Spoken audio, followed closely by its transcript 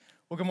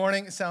Well, good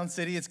morning, Sound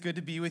City. It's good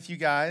to be with you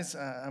guys.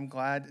 I'm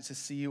glad to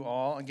see you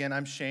all. Again,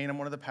 I'm Shane. I'm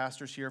one of the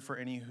pastors here for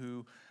any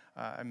who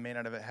I may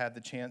not have had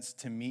the chance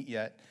to meet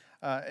yet.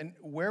 And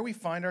where we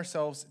find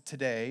ourselves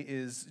today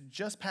is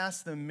just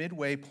past the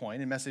midway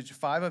point in message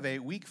 5 of 8,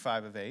 week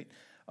 5 of 8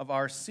 of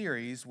our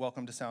series,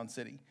 Welcome to Sound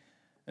City.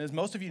 And as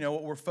most of you know,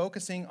 what we're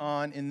focusing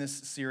on in this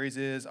series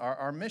is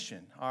our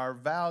mission, our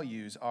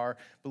values, our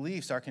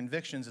beliefs, our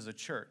convictions as a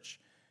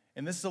church.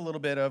 And this is a little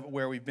bit of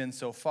where we've been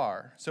so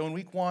far. So in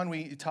week 1,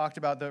 we talked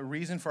about the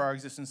reason for our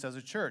existence as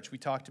a church. We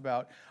talked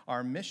about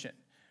our mission.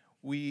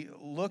 We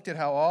looked at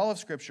how all of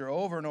Scripture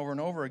over and over and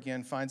over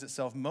again finds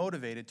itself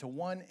motivated to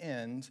one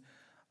end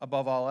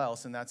above all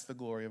else, and that's the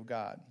glory of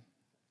God.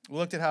 We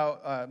looked at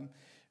how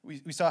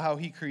we saw how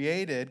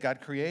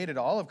God created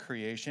all of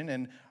creation,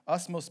 and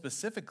us most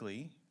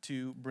specifically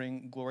to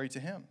bring glory to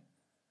Him.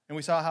 And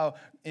we saw how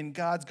in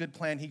God's good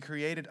plan, He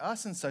created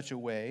us in such a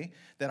way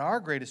that our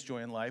greatest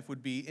joy in life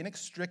would be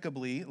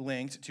inextricably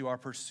linked to our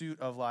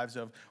pursuit of lives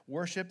of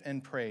worship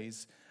and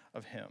praise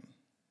of Him.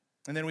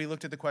 And then we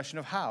looked at the question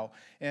of how,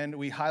 and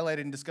we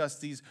highlighted and discussed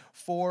these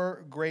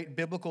 4 great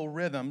biblical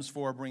rhythms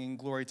for bringing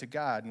glory to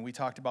God. And we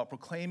talked about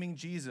proclaiming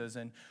Jesus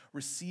and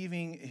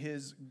receiving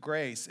His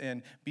grace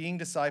and being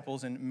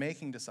disciples and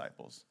making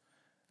disciples.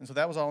 And so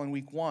that was all in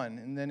week 1.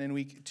 And then in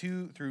week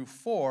 2 through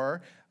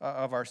 4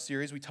 of our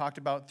series, we talked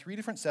about 3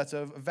 different sets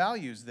of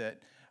values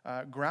that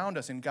ground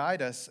us and guide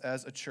us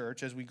as a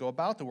church as we go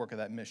about the work of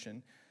that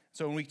mission.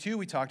 So in week 2,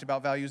 we talked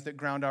about values that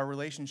ground our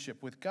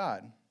relationship with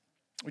God.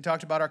 We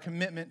talked about our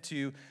commitment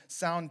to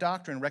sound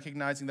doctrine,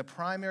 recognizing the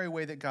primary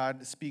way that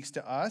God speaks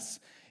to us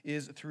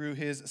is through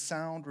His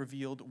sound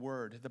revealed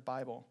word, the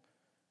Bible.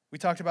 We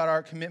talked about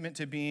our commitment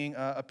to being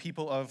a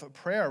people of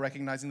prayer,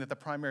 recognizing that the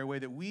primary way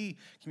that we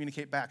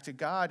communicate back to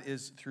God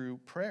is through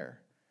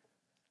prayer.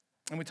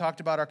 And we talked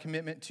about our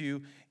commitment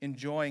to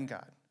enjoying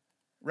God,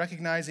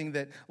 recognizing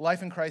that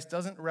life in Christ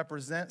doesn't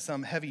represent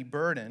some heavy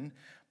burden,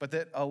 but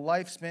that a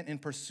life spent in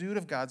pursuit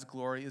of God's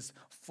glory is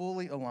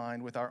fully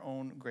aligned with our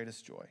own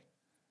greatest joy.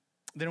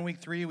 Then in week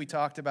 3, we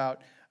talked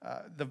about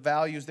the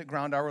values that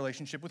ground our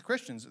relationship with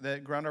Christians,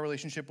 that ground our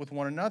relationship with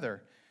one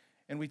another.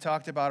 And we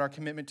talked about our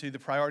commitment to the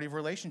priority of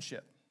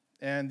relationship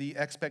and the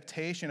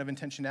expectation of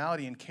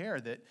intentionality and care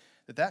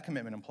that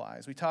commitment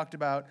implies. We talked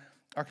about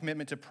our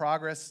commitment to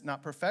progress,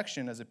 not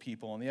perfection as a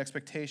people, and the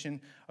expectation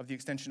of the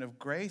extension of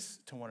grace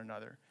to one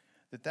another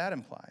that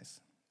implies.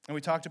 And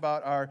we talked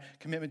about our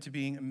commitment to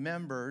being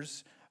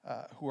members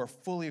who are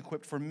fully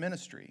equipped for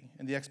ministry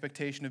and the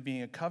expectation of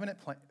being a covenant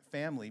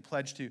family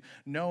pledged to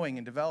knowing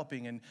and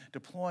developing and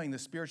deploying the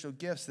spiritual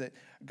gifts that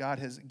God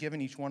has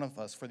given each one of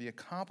us for the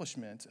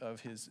accomplishment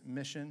of His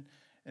mission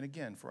and,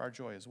 again, for our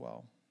joy as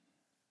well.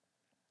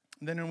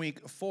 And then in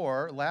week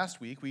 4,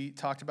 last week, we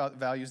talked about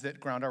values that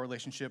ground our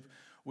relationship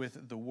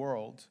with the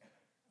world.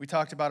 We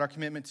talked about our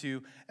commitment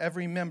to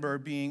every member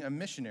being a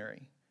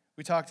missionary.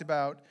 We talked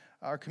about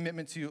our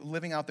commitment to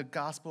living out the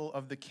gospel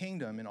of the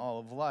kingdom in all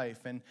of life.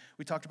 And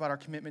we talked about our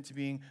commitment to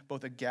being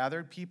both a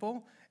gathered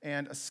people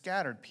and a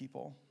scattered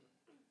people.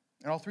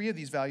 And all 3 of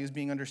these values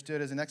being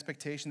understood as an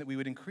expectation that we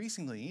would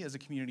increasingly, as a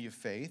community of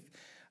faith,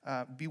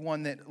 be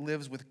one that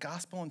lives with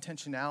gospel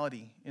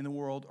intentionality in the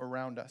world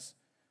around us,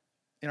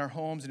 in our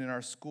homes and in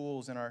our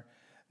schools, in our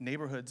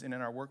neighborhoods and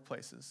in our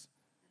workplaces.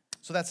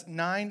 So that's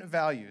 9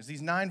 values.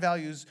 These 9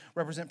 values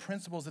represent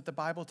principles that the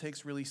Bible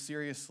takes really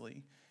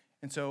seriously.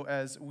 And so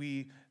as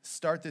we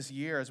start this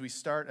year, as we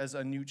start as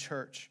a new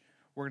church,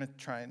 we're going to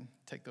try and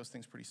take those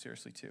things pretty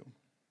seriously too.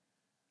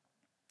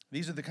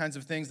 These are the kinds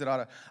of things that ought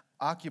to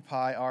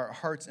occupy our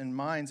hearts and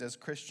minds as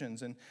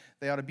Christians, and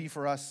they ought to be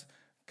for us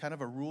kind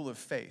of a rule of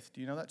faith.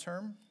 Do you know that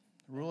term?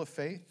 Rule of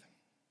faith?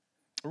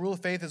 A rule of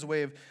faith is a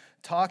way of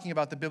talking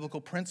about the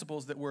biblical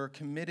principles that we're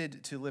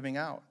committed to living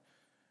out.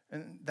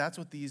 And that's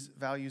what these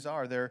values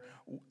are. They're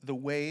the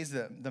ways,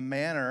 the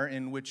manner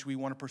in which we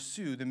want to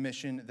pursue the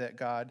mission that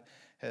God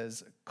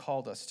has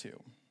called us to.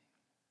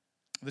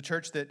 The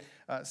church that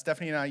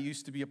Stephanie and I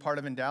used to be a part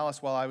of in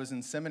Dallas while I was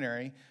in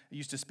seminary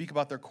used to speak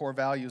about their core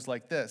values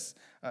like this.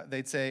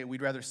 They'd say,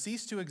 we'd rather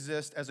cease to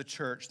exist as a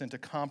church than to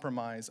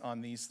compromise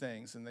on these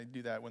things. And they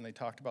do that when they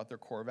talked about their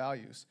core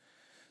values.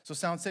 So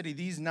Sound City,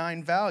 these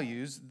 9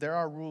 values, they're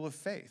our rule of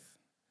faith.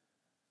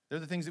 They're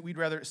the things that we'd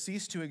rather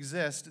cease to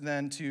exist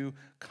than to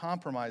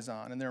compromise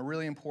on. And they're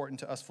really important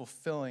to us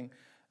fulfilling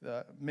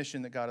the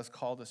mission that God has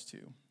called us to.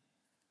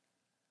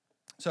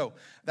 So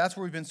that's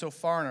where we've been so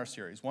far in our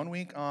series. 1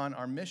 week on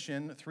our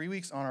mission, 3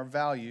 weeks on our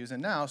values,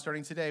 and now,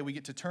 starting today, we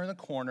get to turn the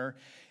corner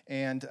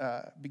and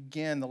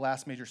begin the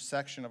last major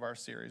section of our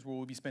series, where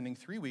we'll be spending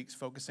 3 weeks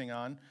focusing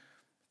on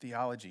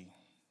theology,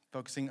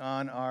 focusing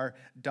on our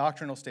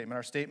doctrinal statement,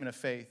 our statement of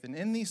faith. And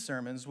in these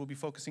sermons, we'll be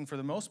focusing for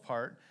the most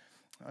part,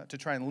 to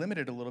try and limit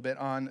it a little bit,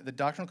 on the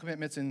doctrinal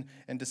commitments and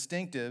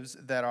distinctives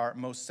that are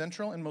most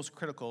central and most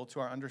critical to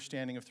our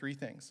understanding of 3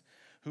 things: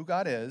 who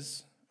God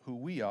is, who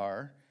we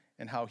are,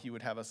 and how He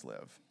would have us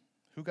live.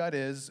 Who God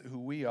is, who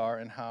we are,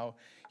 and how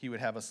He would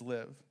have us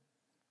live.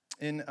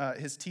 In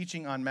his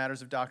teaching on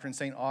matters of doctrine,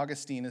 St.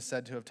 Augustine is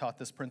said to have taught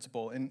this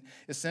principle: in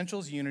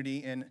essentials,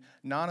 unity; in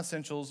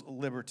non-essentials,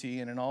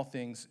 liberty; and in all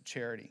things,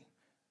 charity.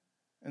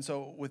 And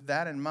so with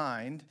that in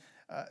mind,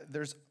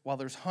 while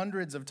there's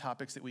hundreds of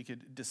topics that we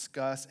could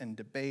discuss and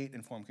debate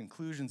and form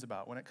conclusions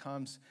about when it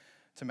comes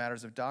to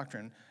matters of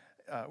doctrine,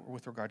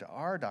 with regard to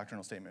our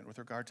doctrinal statement, with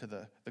regard to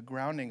the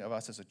grounding of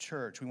us as a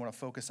church, we want to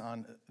focus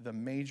on the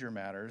major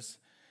matters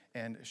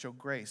and show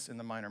grace in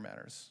the minor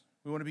matters.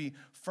 We want to be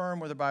firm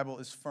where the Bible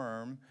is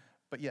firm,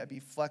 but yet be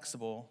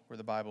flexible where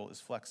the Bible is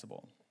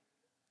flexible.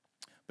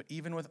 But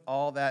even with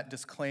all that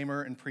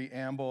disclaimer and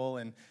preamble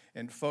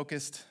and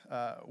focused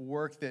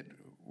work that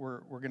we're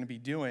going to be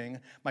doing,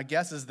 my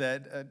guess is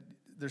that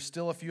there's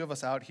still a few of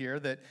us out here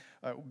that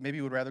maybe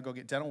would rather go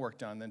get dental work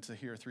done than to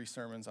hear 3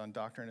 sermons on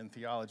doctrine and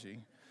theology.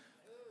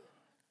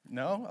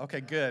 No? Okay,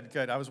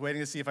 good. I was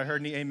waiting to see if I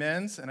heard any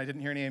amens, and I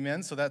didn't hear any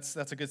amens, so that's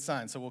a good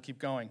sign, so we'll keep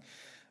going.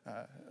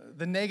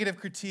 The negative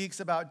critiques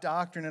about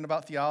doctrine and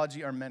about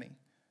theology are many.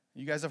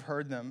 You guys have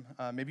heard them.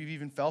 Maybe you've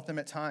even felt them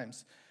at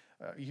times.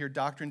 You hear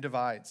doctrine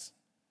divides,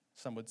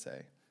 some would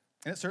say.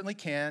 And it certainly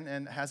can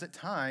and has at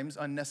times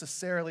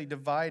unnecessarily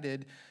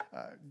divided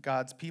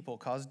God's people,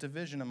 caused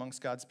division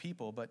amongst God's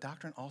people. But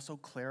doctrine also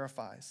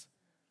clarifies.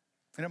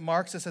 And it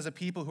marks us as a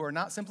people who are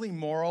not simply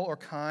moral or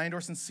kind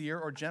or sincere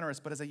or generous,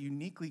 but as a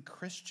uniquely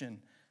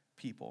Christian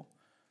people,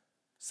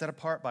 set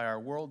apart by our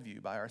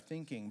worldview, by our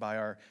thinking, by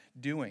our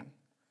doing.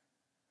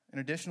 And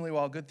additionally,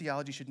 while good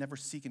theology should never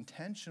seek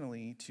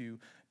intentionally to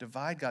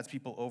divide God's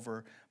people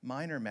over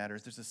minor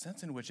matters, there's a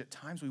sense in which at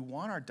times we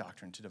want our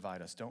doctrine to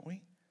divide us, don't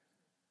we?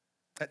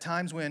 At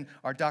times when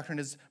our doctrine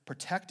is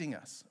protecting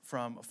us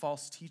from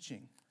false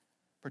teaching,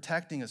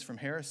 protecting us from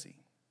heresy.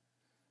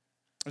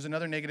 There's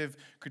another negative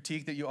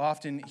critique that you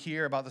often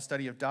hear about the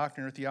study of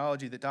doctrine or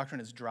theology, that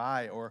doctrine is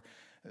dry or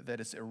that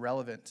it's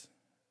irrelevant.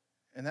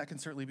 And that can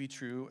certainly be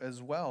true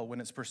as well when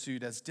it's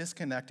pursued as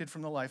disconnected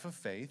from the life of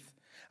faith,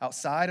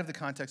 outside of the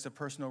context of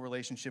personal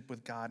relationship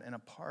with God, and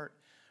apart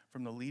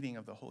from the leading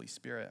of the Holy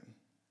Spirit.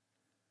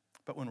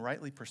 But when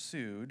rightly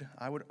pursued,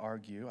 I would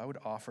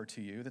offer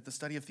to you that the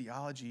study of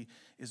theology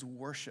is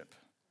worship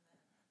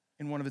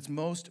in one of its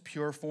most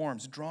pure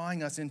forms,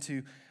 drawing us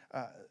into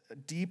a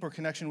deeper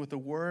connection with the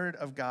Word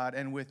of God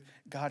and with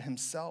God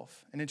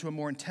Himself, and into a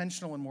more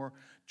intentional and more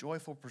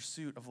joyful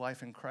pursuit of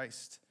life in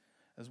Christ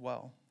as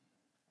well.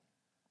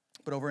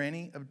 But over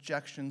any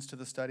objections to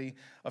the study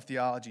of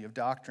theology, of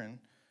doctrine,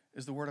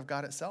 is the Word of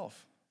God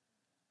itself.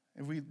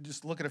 If we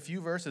just look at a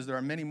few verses, there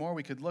are many more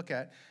we could look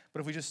at,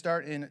 but if we just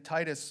start in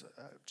Titus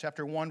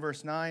chapter 1,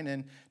 verse 9,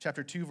 and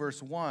chapter 2,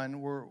 verse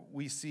 1, where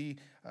we see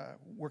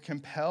we're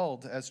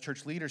compelled as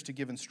church leaders to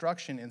give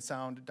instruction in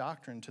sound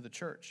doctrine to the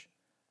church.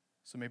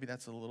 So maybe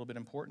that's a little bit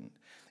important.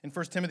 In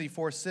 1 Timothy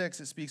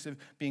 4:6, it speaks of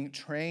being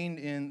trained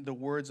in the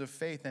words of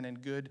faith and in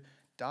good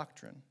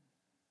doctrine.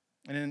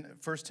 And in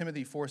 1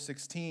 Timothy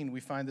 4:16, we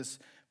find this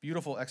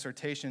beautiful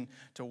exhortation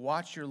to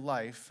watch your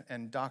life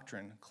and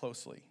doctrine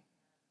closely.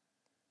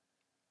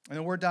 And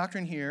the word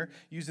doctrine here,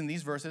 used in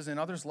these verses and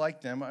others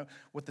like them,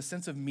 what the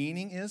sense of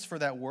meaning is for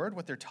that word,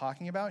 what they're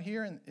talking about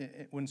here, and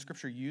when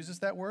Scripture uses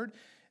that word,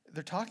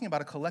 they're talking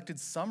about a collected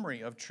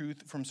summary of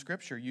truth from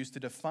Scripture used to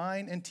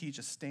define and teach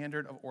a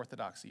standard of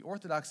orthodoxy.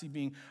 Orthodoxy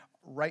being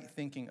right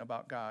thinking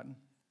about God.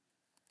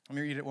 Let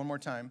me read it one more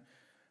time.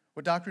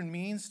 What doctrine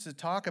means to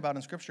talk about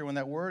in Scripture, when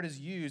that word is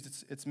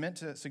used, it's meant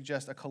to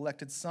suggest a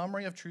collected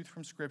summary of truth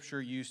from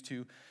Scripture used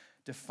to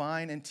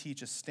define and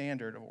teach a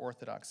standard of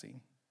orthodoxy.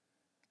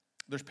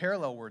 There's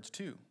parallel words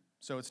too.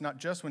 So it's not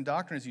just when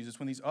doctrine is used, it's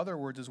when these other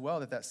words as well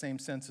that same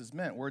sense is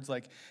meant. Words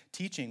like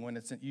teaching when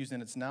it's used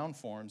in its noun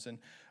forms, and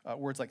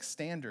words like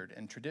standard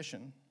and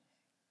tradition.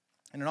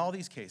 And in all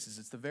these cases,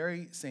 it's the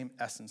very same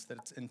essence that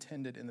it's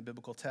intended in the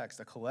biblical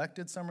text, a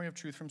collected summary of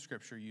truth from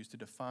Scripture used to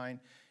define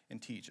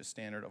and teach a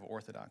standard of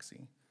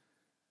orthodoxy.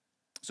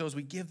 So as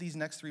we give these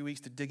next 3 weeks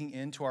to digging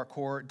into our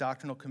core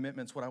doctrinal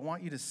commitments, what I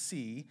want you to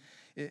see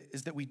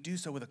is that we do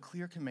so with a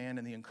clear command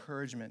and the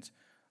encouragement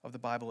of the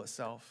Bible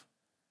itself.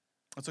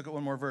 Let's look at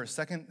one more verse.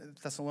 2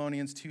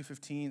 Thessalonians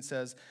 2:15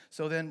 says,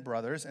 "So then,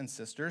 brothers and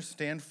sisters,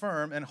 stand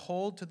firm and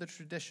hold to the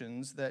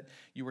traditions that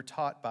you were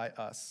taught by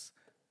us,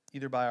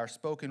 either by our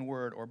spoken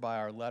word or by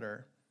our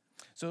letter."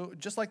 So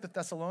just like the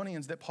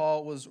Thessalonians that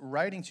Paul was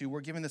writing to, we're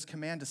given this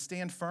command to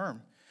stand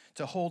firm,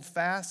 to hold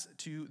fast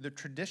to the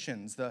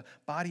traditions, the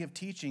body of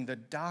teaching, the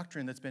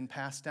doctrine that's been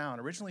passed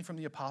down, originally from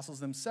the apostles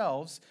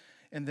themselves,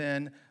 and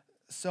then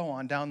so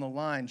on down the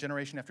line,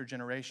 generation after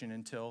generation,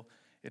 until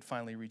it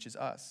finally reaches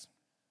us.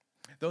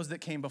 Those that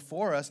came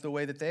before us, the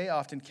way that they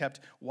often kept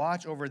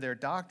watch over their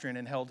doctrine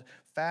and held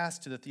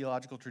fast to the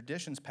theological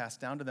traditions passed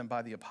down to them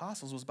by the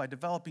apostles was by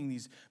developing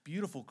these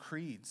beautiful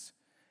creeds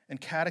and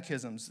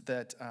catechisms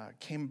that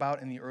came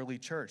about in the early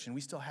church. And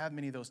we still have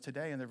many of those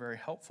today, and they're very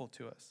helpful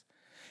to us.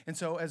 And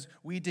so as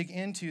we dig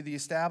into the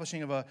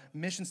establishing of a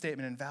mission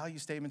statement and value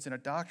statements and a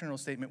doctrinal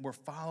statement, we're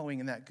following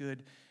in that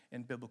good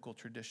and biblical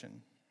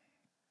tradition.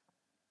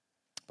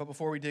 But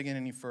before we dig in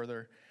any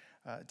further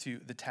to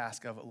the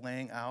task of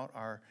laying out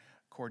our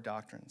core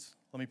doctrines,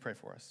 let me pray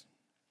for us.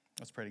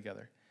 Let's pray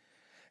together.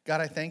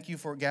 God, I thank you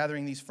for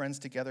gathering these friends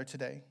together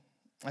today.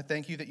 I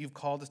thank you that you've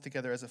called us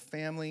together as a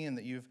family and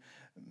that you've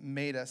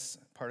made us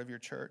part of your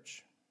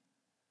church.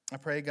 I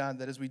pray, God,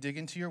 that as we dig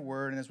into your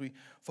word and as we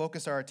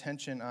focus our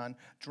attention on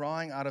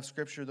drawing out of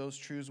Scripture those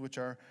truths which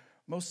are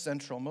most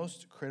central,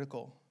 most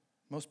critical,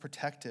 most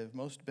protective,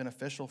 most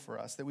beneficial for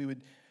us, that we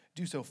would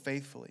do so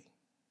faithfully,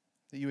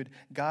 that you would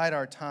guide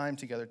our time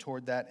together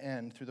toward that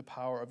end through the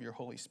power of your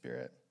Holy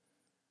Spirit.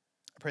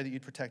 I pray that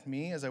you'd protect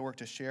me as I work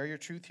to share your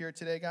truth here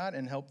today, God,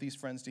 and help these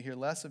friends to hear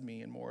less of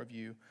me and more of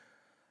you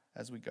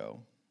as we go.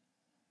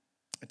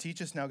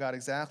 Teach us now, God,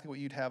 exactly what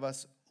you'd have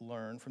us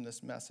learn from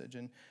this message,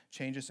 and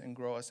change us and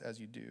grow us as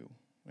you do.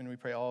 And we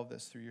pray all of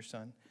this through your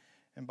Son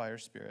and by your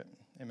Spirit.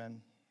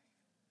 Amen.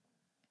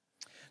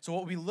 So what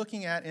we'll be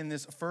looking at in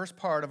this first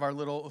part of our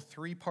little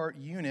three-part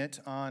unit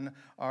on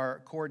our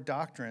core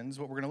doctrines,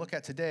 what we're going to look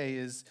at today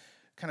is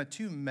kind of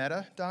two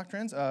meta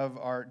doctrines of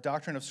our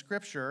doctrine of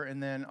Scripture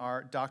and then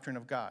our doctrine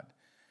of God.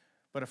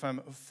 But if I'm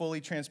fully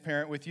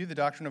transparent with you, the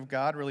doctrine of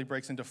God really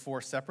breaks into four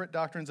separate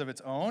doctrines of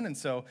its own. And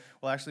so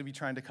we'll actually be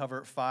trying to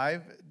cover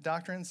 5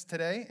 doctrines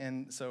today.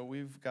 And so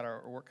we've got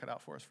our work cut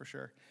out for us for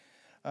sure.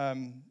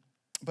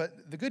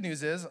 But the good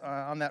news is,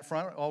 on that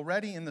front,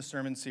 already in the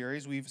sermon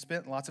series, we've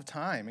spent lots of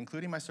time,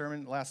 including my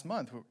sermon last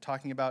month,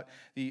 talking about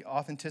the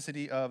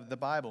authenticity of the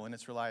Bible and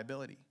its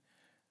reliability.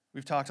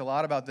 We've talked a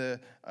lot about the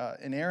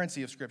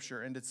inerrancy of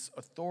Scripture and its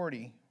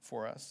authority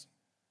for us.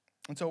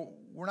 And so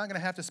we're not going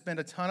to have to spend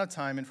a ton of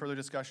time in further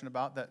discussion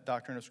about that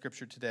doctrine of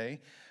Scripture today,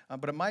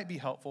 but it might be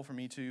helpful for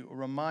me to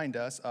remind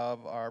us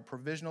of our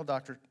provisional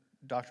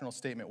doctrinal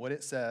statement, what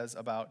it says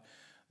about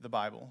the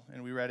Bible.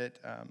 And we read it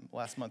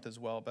last month as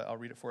well, but I'll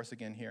read it for us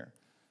again here.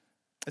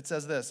 It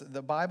says this: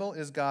 "The Bible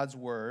is God's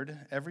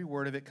word, every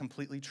word of it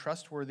completely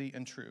trustworthy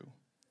and true.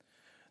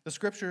 The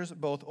Scriptures,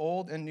 both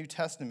Old and New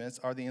Testaments,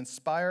 are the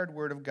inspired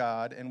word of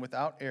God and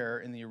without error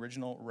in the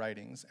original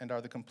writings, and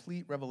are the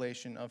complete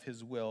revelation of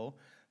his will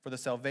for the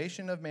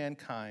salvation of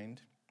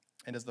mankind,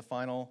 and as the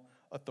final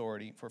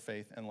authority for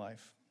faith and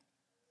life."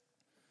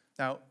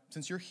 Now,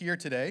 since you're here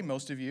today,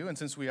 most of you, and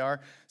since we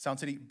are Sound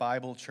City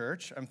Bible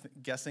Church, I'm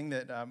guessing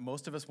that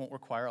most of us won't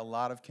require a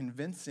lot of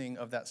convincing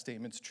of that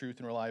statement's truth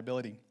and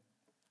reliability.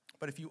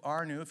 But if you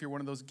are new, if you're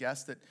one of those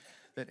guests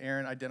that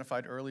Aaron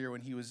identified earlier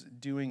when he was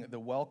doing the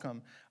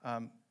welcome,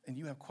 and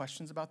you have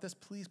questions about this,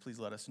 please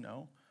let us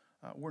know.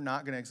 We're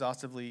not going to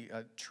exhaustively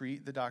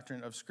treat the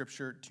doctrine of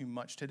Scripture too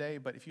much today,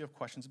 but if you have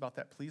questions about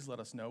that, please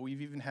let us know.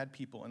 We've even had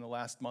people in the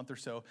last month or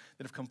so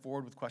that have come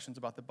forward with questions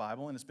about the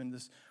Bible, and it's been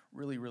this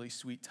really, really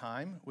sweet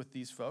time with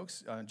these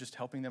folks, just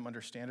helping them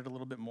understand it a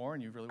little bit more,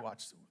 and you've really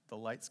watched the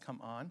lights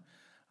come on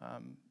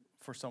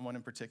for someone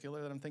in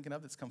particular that I'm thinking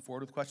of that's come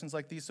forward with questions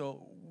like these,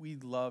 so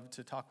we'd love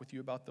to talk with you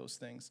about those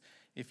things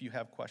if you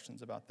have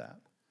questions about that.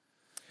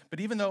 But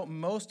even though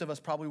most of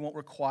us probably won't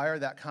require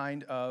that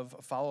kind of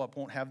follow-up,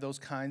 won't have those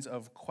kinds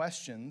of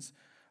questions,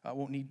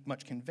 won't need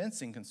much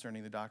convincing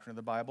concerning the doctrine of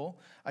the Bible,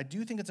 I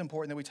do think it's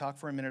important that we talk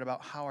for a minute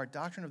about how our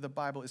doctrine of the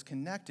Bible is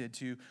connected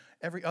to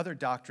every other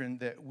doctrine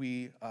that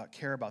we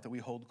care about, that we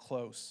hold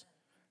close.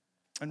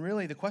 And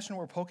really, the question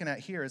we're poking at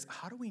here is,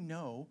 how do we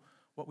know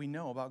what we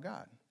know about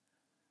God?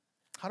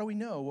 How do we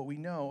know what we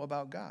know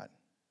about God?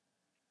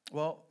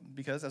 Well,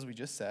 because as we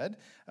just said,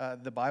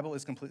 the Bible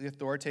is completely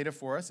authoritative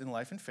for us in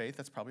life and faith.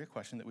 That's probably a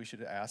question that we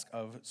should ask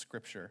of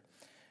Scripture.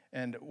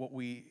 And what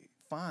we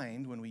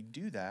find when we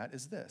do that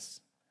is this: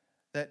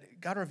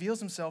 that God reveals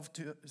himself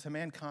to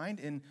mankind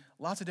in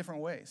lots of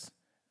different ways.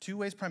 2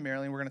 ways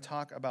primarily, and we're going to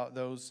talk about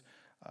those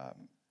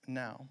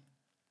now.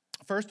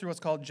 First, through what's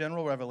called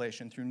general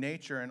revelation, through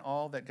nature and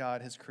all that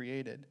God has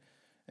created.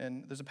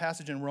 And there's a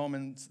passage in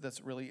Romans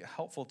that's really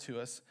helpful to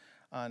us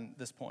on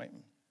this point.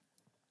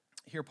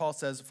 Here Paul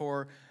says,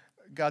 "For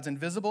God's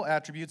invisible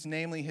attributes,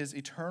 namely his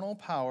eternal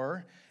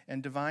power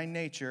and divine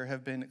nature,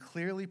 have been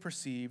clearly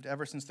perceived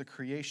ever since the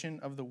creation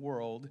of the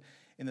world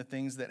in the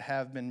things that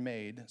have been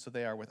made, so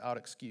they are without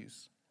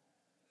excuse."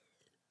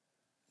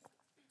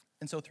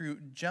 And so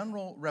through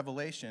general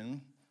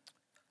revelation,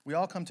 we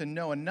all come to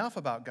know enough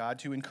about God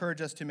to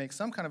encourage us to make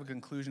some kind of a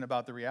conclusion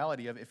about the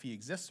reality of if he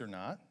exists or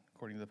not,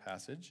 according to the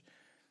passage.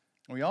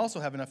 And we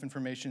also have enough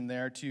information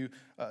there to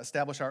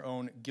establish our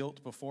own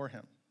guilt before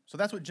him. So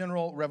that's what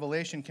general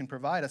revelation can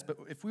provide us. But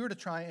if we were to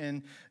try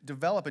and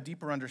develop a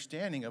deeper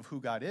understanding of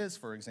who God is,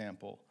 for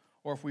example,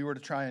 or if we were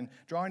to try and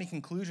draw any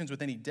conclusions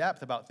with any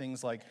depth about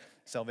things like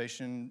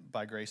salvation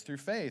by grace through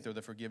faith, or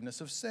the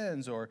forgiveness of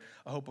sins, or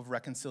a hope of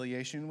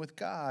reconciliation with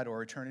God,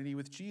 or eternity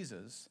with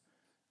Jesus,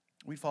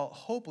 we'd fall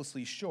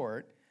hopelessly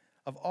short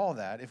of all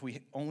that if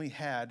we only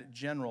had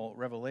general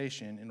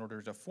revelation in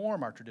order to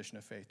form our tradition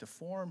of faith, to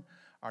form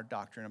our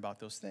doctrine about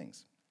those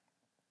things.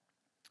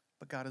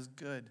 But God is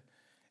good.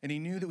 And he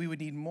knew that we would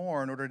need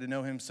more in order to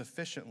know him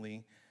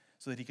sufficiently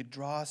so that he could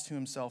draw us to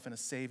himself in a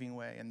saving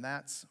way. And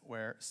that's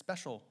where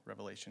special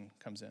revelation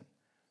comes in.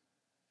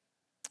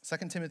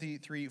 2 Timothy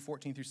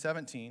 3:14 through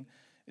 17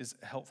 is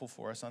helpful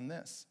for us on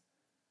this.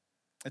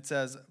 It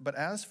says, "But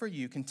as for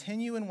you,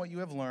 continue in what you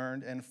have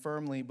learned and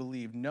firmly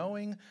believe,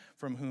 knowing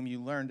from whom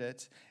you learned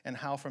it, and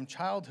how from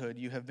childhood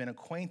you have been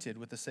acquainted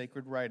with the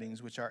sacred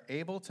writings, which are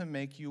able to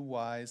make you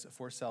wise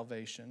for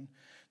salvation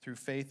through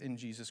faith in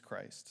Jesus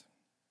Christ.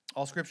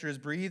 All Scripture is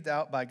breathed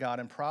out by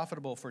God and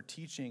profitable for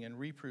teaching and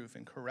reproof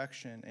and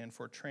correction and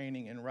for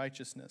training in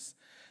righteousness,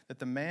 that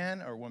the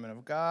man or woman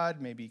of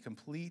God may be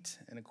complete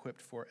and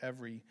equipped for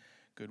every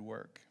good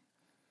work."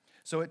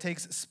 So it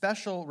takes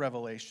special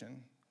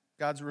revelation,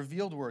 God's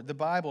revealed word, the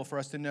Bible, for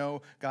us to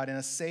know God in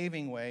a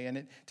saving way, and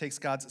it takes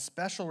God's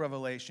special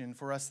revelation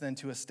for us then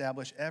to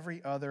establish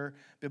every other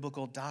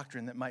biblical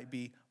doctrine that might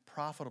be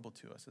profitable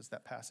to us, as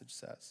that passage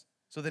says.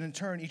 So that in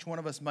turn, each one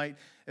of us might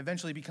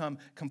eventually become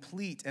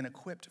complete and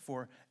equipped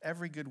for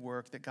every good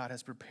work that God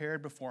has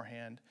prepared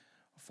beforehand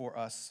for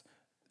us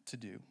to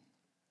do.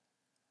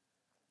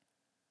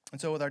 And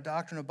so with our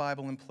doctrine of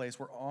Bible in place,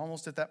 we're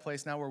almost at that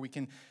place now where we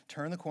can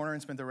turn the corner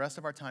and spend the rest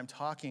of our time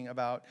talking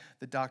about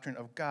the doctrine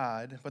of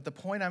God. But the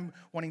point I'm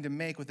wanting to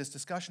make with this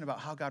discussion about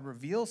how God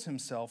reveals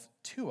himself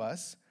to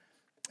us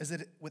is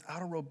that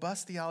without a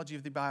robust theology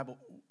of the Bible,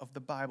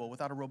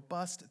 without a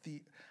robust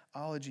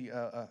theology,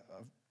 a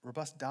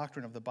robust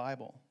doctrine of the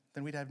Bible,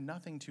 then we'd have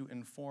nothing to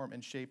inform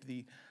and shape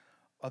the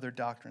other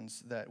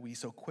doctrines that we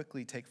so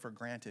quickly take for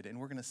granted. And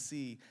we're going to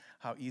see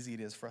how easy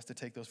it is for us to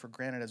take those for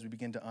granted as we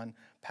begin to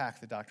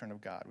unpack the doctrine of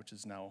God, which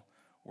is now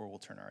where we'll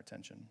turn our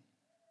attention.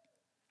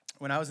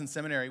 When I was in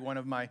seminary, one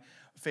of my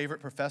favorite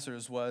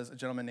professors was a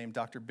gentleman named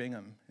Dr.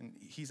 Bingham. And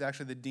he's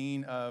actually the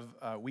dean of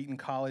Wheaton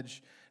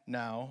College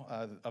now,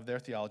 of their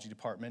theology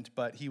department,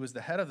 but he was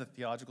the head of the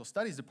theological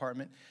studies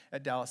department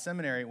at Dallas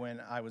Seminary when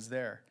I was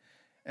there.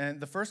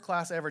 And the first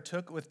class I ever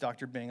took with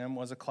Dr. Bingham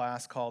was a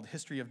class called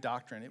History of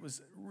Doctrine. It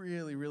was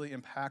really, really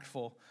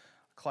impactful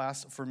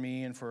class for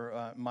me and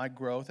for my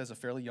growth as a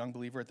fairly young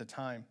believer at the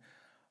time.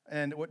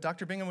 And what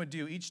Dr. Bingham would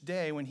do each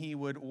day when he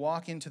would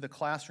walk into the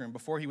classroom,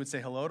 before he would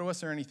say hello to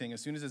us or anything,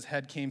 as soon as his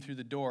head came through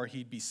the door,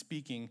 he'd be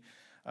speaking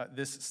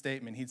this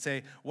statement. He'd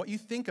say, "What you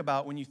think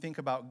about when you think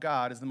about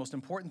God is the most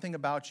important thing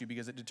about you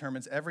because it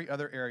determines every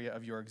other area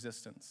of your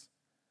existence.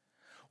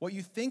 What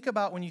you think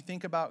about when you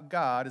think about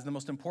God is the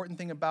most important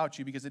thing about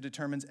you because it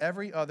determines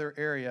every other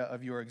area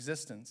of your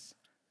existence."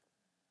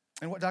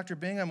 And what Dr.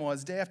 Bingham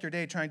was day after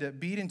day trying to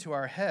beat into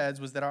our heads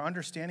was that our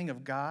understanding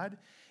of God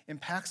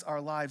impacts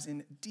our lives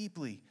in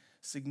deeply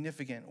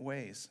significant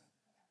ways.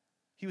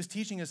 He was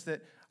teaching us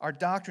that our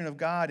doctrine of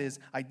God is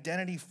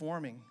identity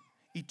forming,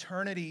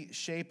 eternity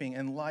shaping,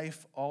 and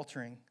life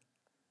altering.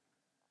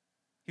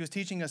 He was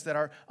teaching us that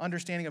our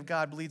understanding of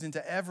God bleeds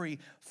into every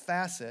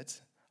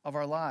facet of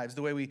our lives,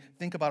 the way we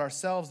think about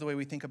ourselves, the way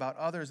we think about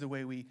others, the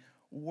way we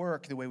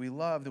work, the way we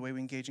love, the way we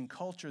engage in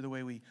culture, the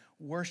way we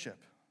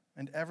worship,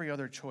 and every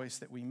other choice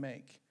that we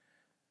make,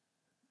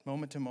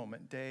 moment to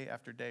moment, day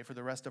after day, for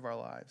the rest of our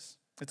lives.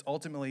 It's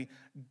ultimately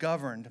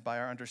governed by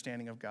our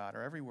understanding of God,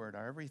 our every word,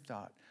 our every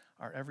thought,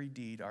 our every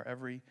deed, our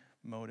every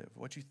motive.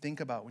 What you think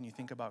about when you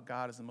think about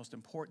God is the most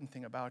important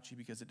thing about you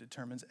because it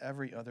determines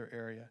every other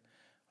area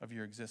of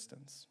your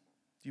existence.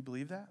 Do you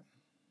believe that?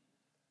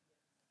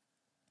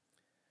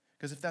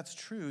 Because if that's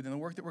true, then the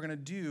work that we're going to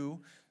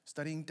do,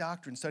 studying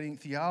doctrine, studying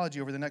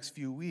theology over the next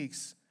few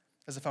weeks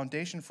as a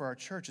foundation for our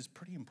church is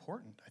pretty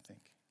important, I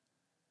think.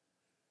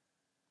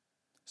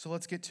 So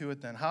let's get to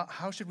it then.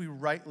 How should we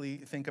rightly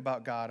think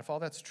about God if all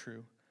that's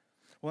true?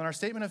 Well, in our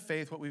statement of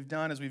faith, what we've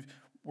done is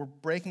we're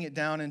breaking it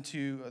down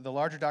into the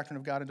larger doctrine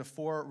of God into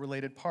four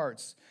related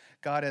parts.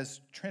 God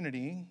as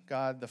Trinity,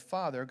 God the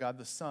Father, God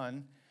the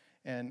Son,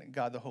 and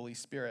God the Holy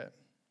Spirit.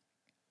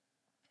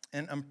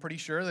 And I'm pretty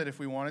sure that if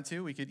we wanted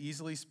to, we could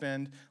easily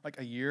spend like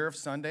a year of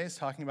Sundays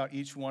talking about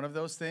each one of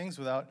those things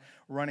without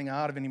running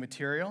out of any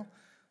material.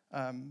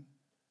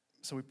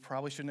 So we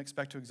probably shouldn't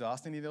expect to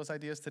exhaust any of those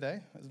ideas today.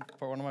 That's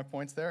one of my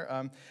points there.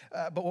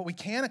 But what we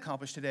can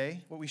accomplish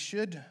today, what we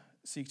should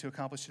seek to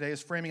accomplish today,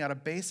 is framing out a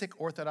basic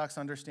orthodox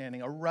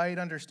understanding, a right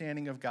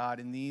understanding of God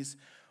in these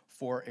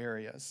four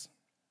areas.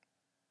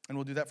 And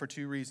we'll do that for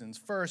two reasons.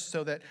 First,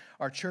 so that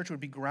our church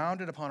would be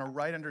grounded upon a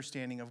right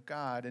understanding of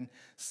God. And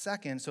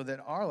second, so that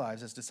our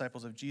lives as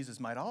disciples of Jesus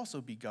might also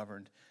be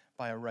governed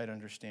by a right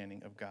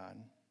understanding of God.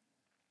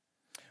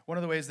 One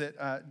of the ways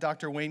that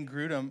Dr. Wayne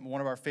Grudem, one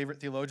of our favorite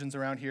theologians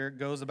around here,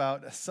 goes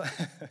about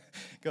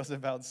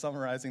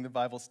summarizing the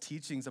Bible's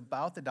teachings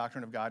about the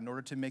doctrine of God in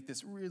order to make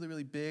this really,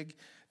 really big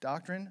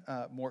doctrine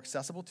more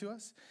accessible to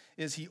us,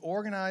 is he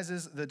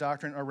organizes the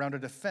doctrine around a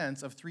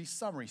defense of three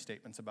summary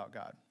statements about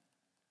God.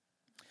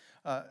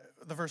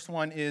 The first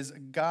one is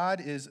God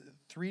is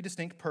three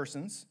distinct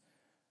persons.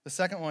 The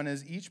second one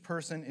is each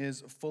person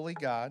is fully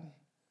God.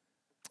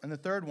 And the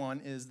third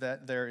one is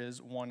that there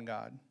is one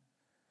God.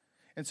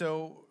 And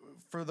so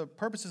for the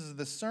purposes of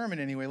this sermon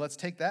anyway, let's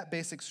take that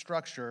basic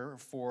structure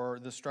for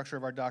the structure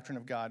of our doctrine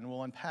of God, and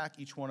we'll unpack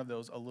each one of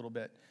those a little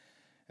bit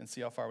and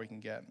see how far we can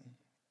get.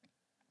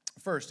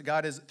 First,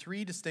 God is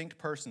three distinct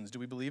persons. Do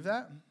we believe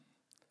that?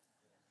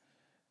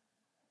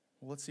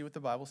 Well, let's see what the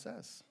Bible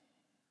says.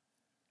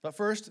 But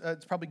first,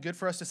 it's probably good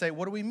for us to say,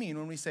 what do we mean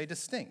when we say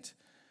distinct?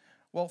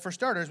 Well, for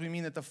starters, we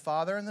mean that the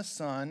Father and the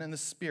Son and the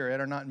Spirit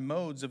are not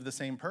modes of the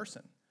same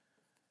person.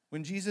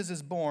 When Jesus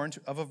is born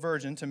of a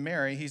virgin to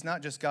Mary, he's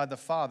not just God the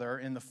Father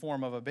in the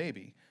form of a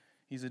baby.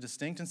 He's a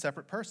distinct and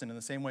separate person in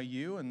the same way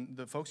you and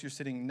the folks you're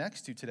sitting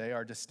next to today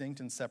are distinct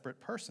and separate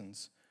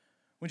persons.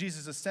 When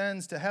Jesus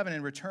ascends to heaven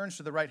and returns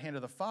to the right hand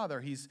of the Father,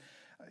 he's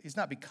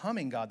not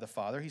becoming God the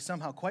Father. He's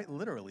somehow quite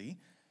literally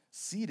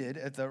seated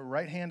at the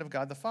right hand of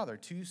God the Father.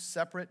 Two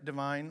separate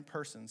divine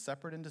persons,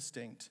 separate and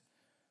distinct,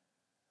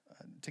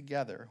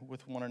 together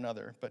with one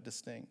another, but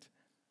distinct.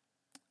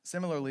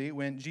 Similarly,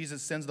 when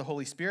Jesus sends the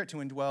Holy Spirit to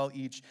indwell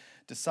each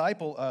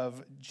disciple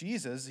of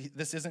Jesus,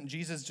 this isn't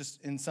Jesus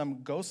just in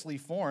some ghostly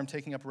form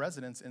taking up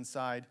residence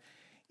inside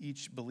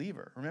each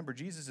believer. Remember,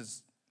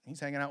 he's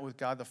hanging out with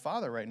God the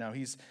Father right now.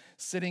 He's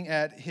sitting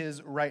at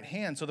his right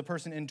hand. So the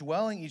person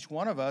indwelling each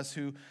one of us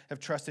who have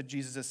trusted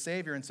Jesus as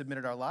Savior and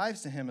submitted our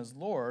lives to him as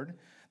Lord,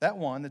 that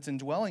one that's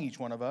indwelling each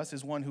one of us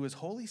is one who is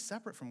wholly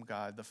separate from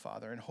God the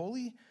Father and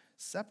wholly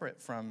separate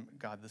from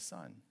God the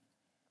Son.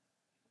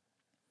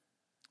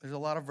 There's a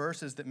lot of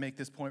verses that make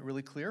this point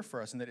really clear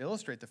for us and that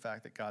illustrate the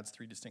fact that God's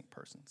three distinct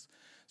persons.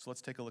 So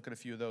let's take a look at a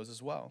few of those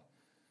as well.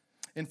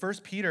 In 1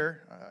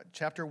 Peter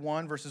chapter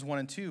 1, verses 1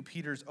 and 2,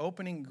 Peter's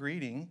opening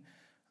greeting,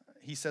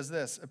 he says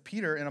this,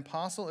 Peter, an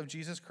apostle of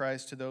Jesus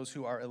Christ, to those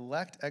who are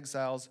elect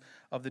exiles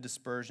of the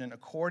dispersion,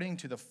 according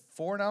to the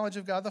foreknowledge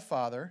of God the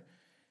Father,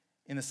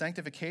 in the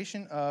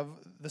sanctification of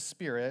the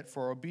Spirit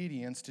for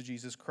obedience to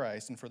Jesus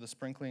Christ and for the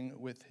sprinkling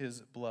with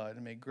his blood.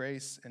 And may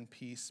grace and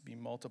peace be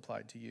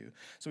multiplied to you.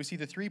 So we see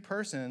the three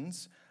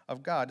persons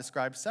of God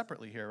described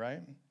separately here,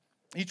 right?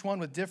 Each one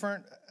with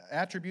different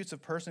attributes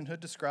of personhood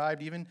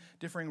described, even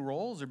differing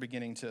roles are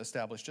beginning to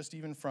establish, just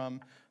even from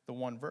the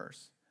one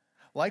verse.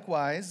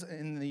 Likewise,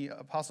 in the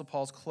Apostle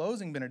Paul's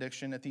closing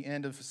benediction at the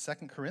end of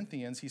 2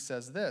 Corinthians, he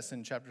says this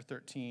in chapter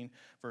 13,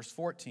 verse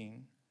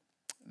 14.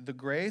 The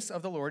grace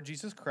of the Lord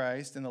Jesus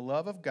Christ and the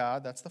love of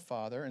God, that's the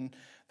Father, and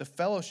the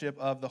fellowship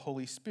of the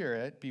Holy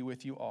Spirit be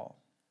with you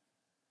all.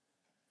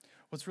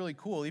 What's really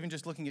cool, even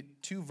just looking at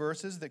two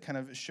verses that kind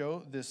of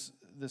show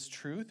this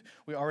truth,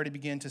 we already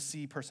begin to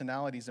see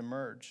personalities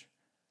emerge.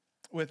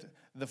 With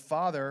the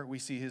Father, we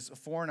see his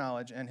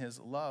foreknowledge and his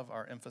love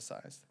are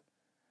emphasized.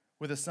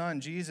 With the Son,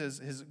 Jesus,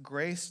 his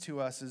grace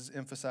to us is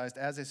emphasized,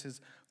 as is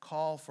his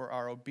call for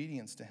our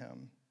obedience to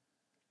him.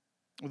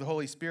 With the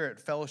Holy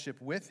Spirit, fellowship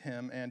with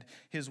him and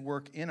his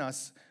work in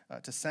us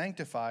to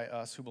sanctify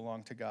us who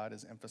belong to God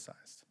is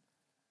emphasized.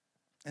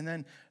 And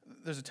then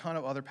there's a ton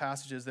of other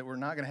passages that we're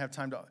not going to have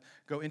time to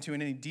go into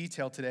in any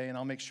detail today, and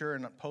I'll make sure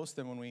and post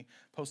them when we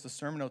post the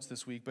sermon notes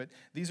this week. But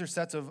these are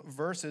sets of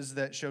verses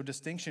that show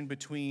distinction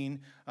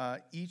between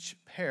each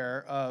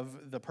pair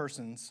of the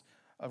persons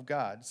of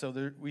God.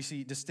 So we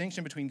see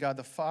distinction between God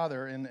the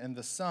Father and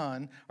the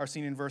Son are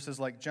seen in verses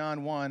like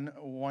John 1,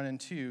 1 and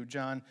 2,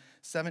 John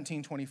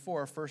 17,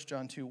 24, 1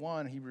 John 2,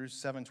 1, Hebrews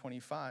 7,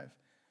 25.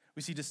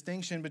 We see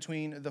distinction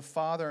between the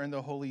Father and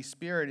the Holy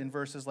Spirit in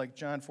verses like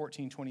John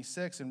 14,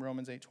 26 and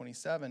Romans 8,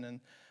 27 and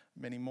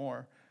many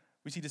more.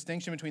 We see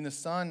distinction between the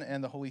Son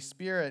and the Holy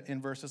Spirit in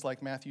verses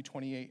like Matthew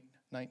 28,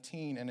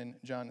 19 and in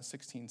John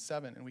 16,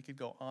 7. And we could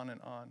go on and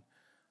on.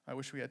 I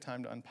wish we had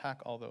time to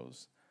unpack all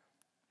those,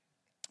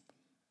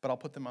 but I'll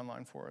put them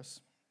online for us.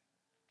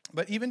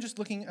 But even just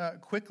looking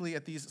quickly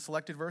at these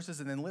selected verses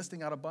and then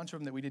listing out a bunch of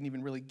them that we didn't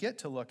even really get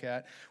to look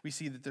at, we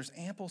see that there's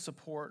ample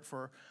support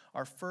for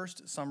our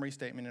first summary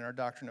statement in our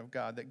doctrine of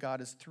God, that God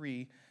is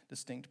three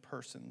distinct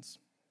persons.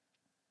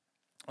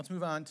 Let's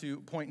move on to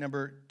point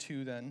number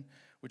 2 then,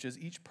 which is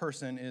each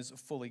person is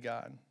fully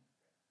God.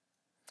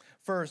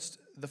 First,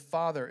 the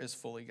Father is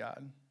fully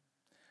God.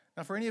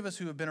 Now, for any of us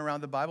who have been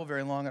around the Bible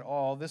very long at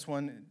all, this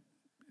one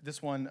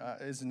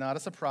is not a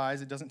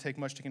surprise. It doesn't take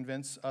much to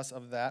convince us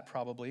of that,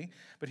 probably.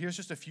 But here's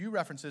just a few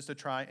references to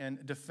try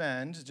and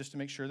defend, just to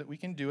make sure that we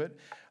can do it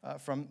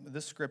from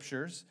the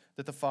Scriptures,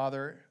 that the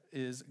Father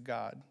is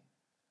God.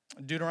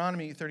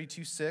 Deuteronomy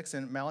 32:6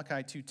 and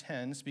Malachi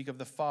 2:10 speak of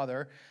the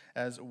Father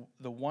as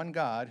the one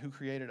God who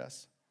created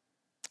us.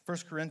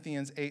 1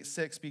 Corinthians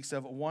 8:6 speaks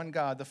of one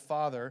God, the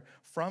Father,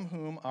 from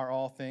whom are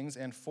all things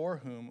and for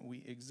whom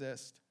we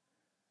exist.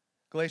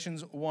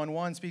 Galatians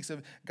 1:1 speaks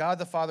of God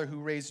the Father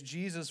who raised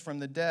Jesus from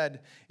the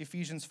dead.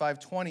 Ephesians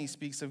 5:20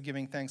 speaks of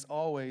giving thanks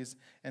always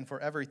and for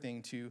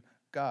everything to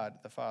God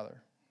the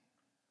Father.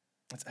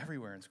 It's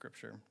everywhere in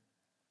Scripture.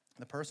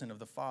 The person of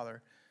the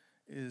Father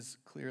is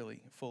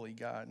clearly fully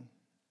God.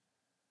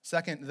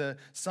 Second, the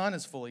Son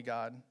is fully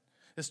God.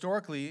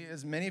 Historically,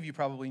 as many of you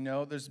probably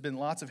know, there's been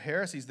lots of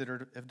heresies that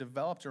have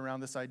developed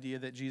around this idea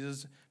that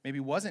Jesus maybe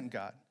wasn't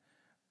God.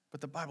 But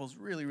the Bible's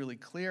really, really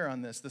clear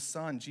on this. The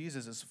Son,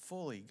 Jesus, is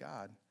fully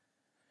God.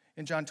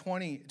 In John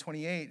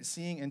 20:28,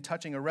 seeing and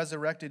touching a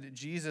resurrected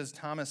Jesus,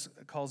 Thomas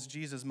calls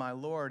Jesus my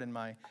Lord and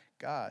my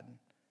God.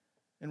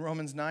 In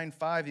Romans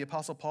 9:5, the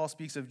Apostle Paul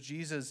speaks of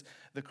Jesus,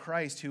 the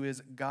Christ, who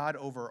is God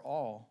over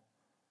all.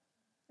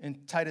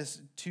 In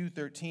Titus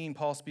 2:13,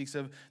 Paul speaks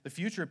of the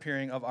future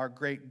appearing of our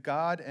great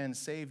God and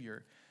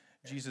Savior,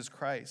 Jesus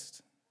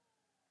Christ.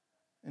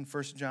 In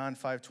 1 John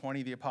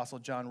 5:20, the Apostle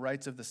John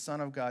writes of the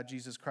Son of God,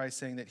 Jesus Christ,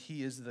 saying that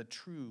he is the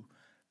true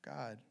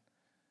God.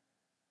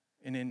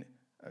 And in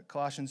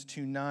Colossians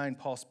 2:9,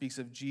 Paul speaks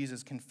of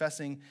Jesus,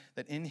 confessing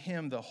that in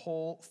him the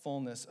whole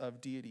fullness of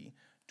deity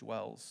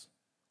dwells.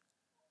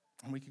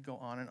 And we could go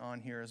on and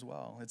on here as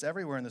well. It's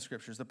everywhere in the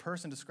scriptures. The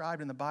person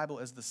described in the Bible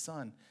as the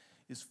Son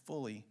is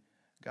fully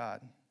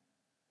God.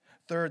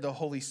 Third, the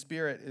Holy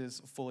Spirit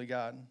is fully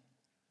God.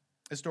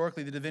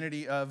 Historically, the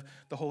divinity of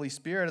the Holy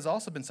Spirit has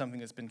also been something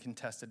that's been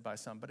contested by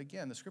some. But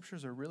again, the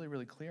scriptures are really,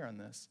 really clear on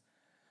this,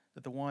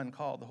 that the one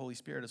called the Holy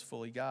Spirit is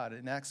fully God.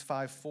 In Acts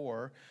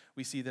 5:4,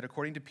 we see that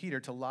according to Peter,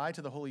 to lie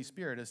to the Holy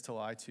Spirit is to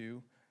lie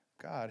to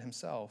God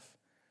himself.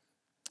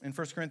 In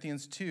 1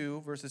 Corinthians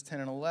 2, verses 10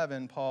 and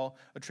 11, Paul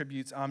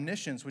attributes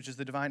omniscience, which is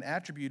the divine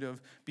attribute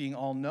of being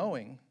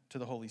all-knowing, to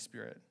the Holy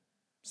Spirit,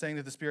 saying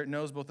that the Spirit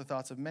knows both the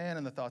thoughts of man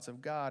and the thoughts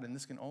of God, and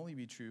this can only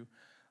be true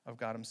of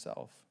God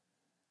himself.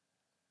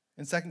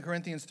 In 2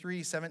 Corinthians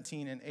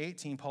 3:17 and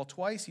 18, Paul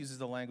twice uses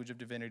the language of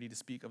divinity to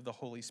speak of the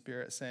Holy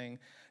Spirit, saying,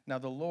 "Now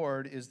the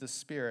Lord is the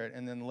Spirit,"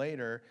 and then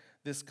later,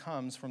 "This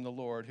comes from the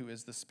Lord who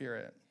is the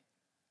Spirit."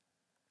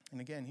 And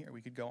again, here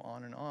we could go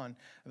on and on.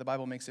 The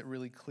Bible makes it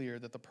really clear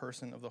that the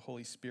person of the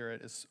Holy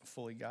Spirit is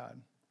fully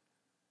God.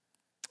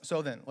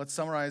 So then, let's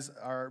summarize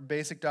our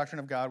basic doctrine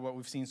of God, what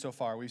we've seen so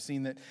far. We've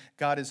seen that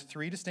God is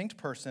three distinct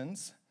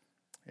persons,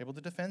 able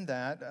to defend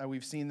that.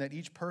 We've seen that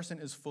each person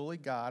is fully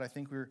God. I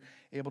think we're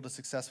able to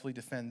successfully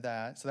defend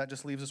that. So that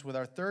just leaves us with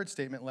our third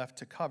statement left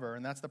to cover,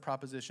 and that's the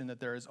proposition that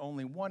there is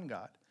only one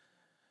God.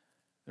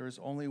 There is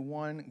only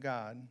one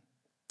God.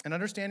 And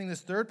understanding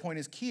this third point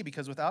is key,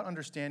 because without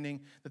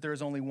understanding that there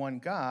is only one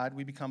God,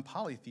 we become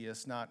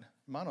polytheists, not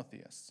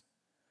monotheists.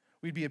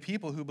 We'd be a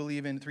people who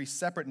believe in three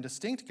separate and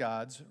distinct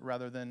gods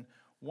rather than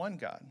one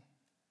God.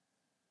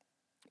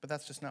 But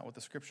that's just not what the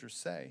scriptures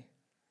say.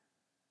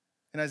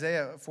 In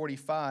Isaiah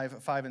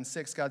 45:5 and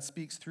 6, God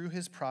speaks through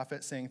his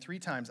prophet, saying three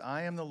times,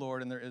 "I am the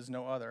Lord and there is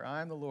no other.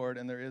 I am the Lord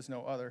and there is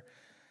no other."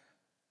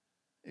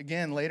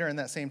 Again, later in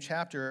that same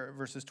chapter,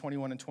 verses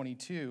 21 and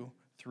 22,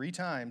 three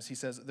times he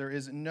says, "There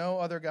is no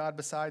other God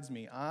besides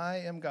me. I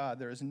am God.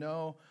 There is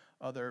no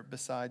other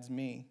besides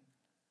me."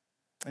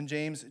 In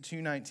James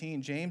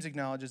 2:19, James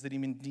acknowledges that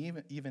even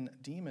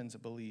demons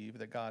believe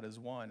that God is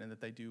one and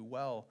that they do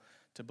well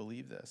to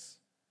believe this.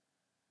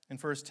 In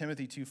 1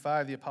 Timothy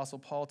 2:5, the Apostle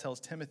Paul tells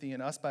Timothy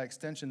and us by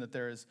extension that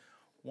there is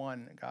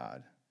one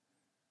God.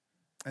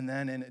 And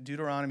then in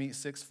Deuteronomy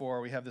 6:4,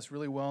 we have this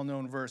really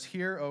well-known verse,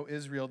 "Hear, O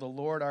Israel, the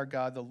Lord our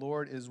God, the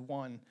Lord is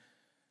one."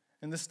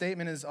 And this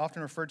statement is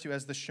often referred to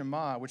as the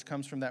Shema, which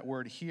comes from that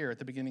word "hear" at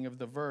the beginning of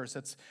the verse.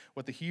 That's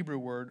what the Hebrew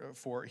word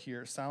for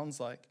 "hear" sounds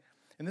like.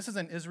 And this is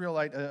an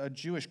Israelite, a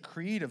Jewish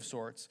creed of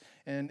sorts.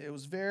 And it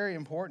was a very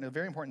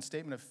important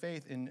statement of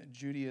faith in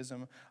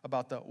Judaism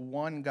about the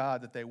one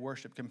God that they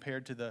worship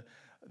compared to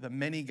the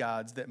many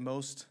gods that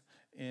most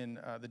in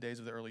the days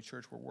of the early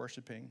church were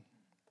worshiping.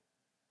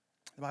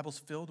 The Bible's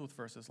filled with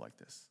verses like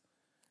this,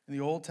 in the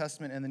Old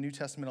Testament and the New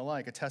Testament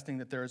alike, attesting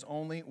that there is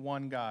only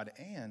one God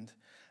and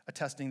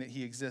attesting that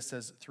he exists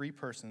as three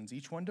persons,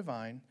 each one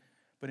divine,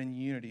 but in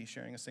unity,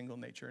 sharing a single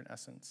nature and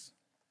essence.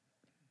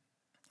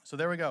 So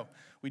there we go.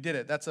 We did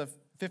it. That's a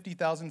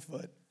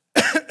 50,000-foot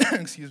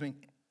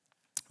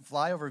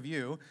flyover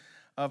view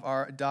of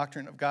our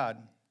doctrine of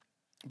God.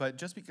 But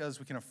just because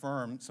we can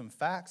affirm some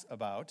facts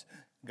about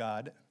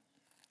God,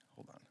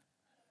 hold on.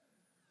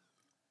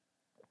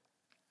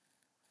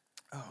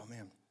 Oh,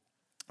 man.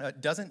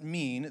 Doesn't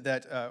mean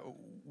that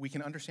we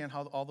can understand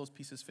how all those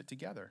pieces fit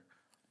together.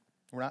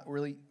 We're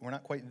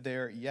not quite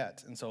there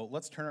yet. And so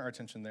let's turn our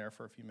attention there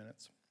for a few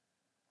minutes.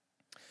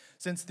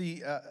 Since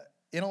the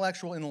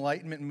intellectual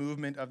enlightenment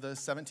movement of the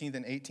 17th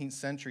and 18th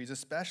centuries,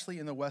 especially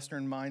in the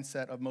Western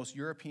mindset of most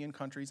European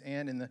countries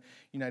and in the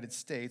United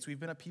States, we've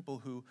been a people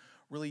who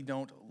really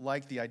don't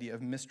like the idea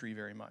of mystery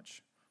very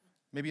much,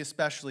 maybe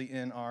especially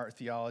in our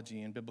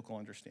theology and biblical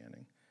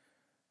understanding.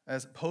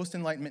 As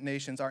post-enlightenment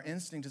nations, our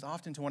instinct is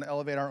often to want to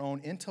elevate our own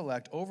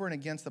intellect over and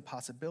against the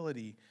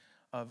possibility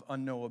of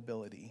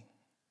unknowability.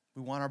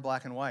 We want our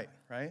black and white,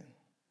 right?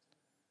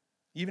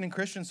 Even in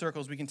Christian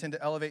circles, we can tend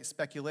to elevate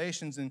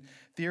speculations and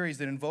theories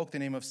that invoke the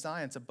name of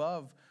science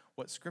above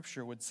what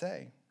Scripture would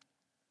say.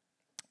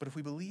 But if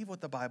we believe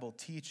what the Bible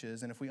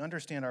teaches, and if we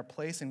understand our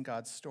place in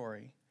God's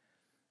story,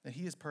 that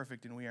he is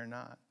perfect and we are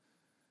not,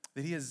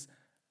 that he is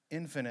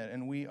infinite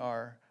and we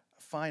are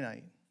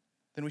finite,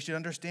 then we should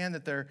understand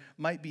that there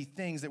might be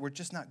things that we're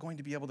just not going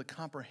to be able to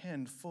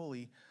comprehend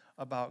fully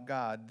about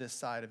God this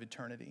side of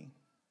eternity.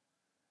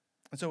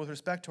 And so with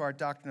respect to our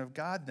doctrine of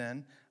God,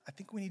 then, I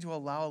think we need to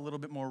allow a little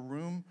bit more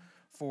room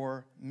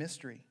for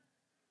mystery.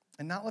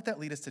 And not let that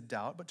lead us to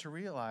doubt, but to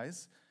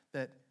realize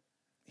that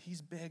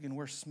he's big and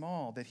we're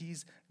small, that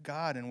he's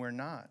God and we're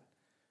not.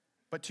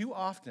 But too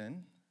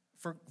often,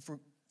 for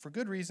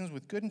good reasons,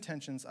 with good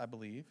intentions, I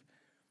believe,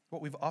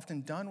 what we've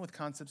often done with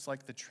concepts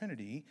like the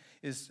Trinity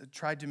is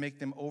tried to make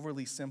them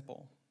overly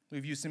simple.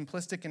 We've used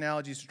simplistic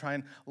analogies to try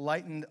and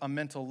lighten a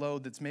mental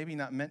load that's maybe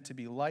not meant to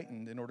be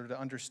lightened in order to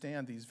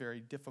understand these very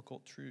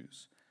difficult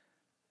truths.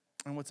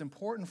 And what's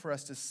important for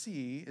us to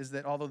see is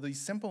that although these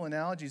simple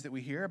analogies that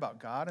we hear about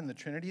God and the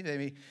Trinity, they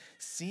may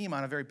seem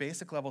on a very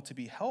basic level to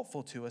be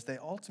helpful to us, they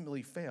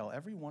ultimately fail,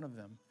 every one of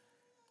them.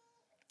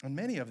 And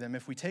many of them,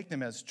 if we take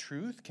them as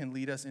truth, can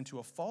lead us into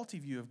a faulty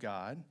view of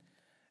God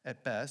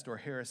at best or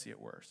heresy at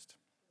worst.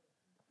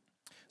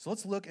 So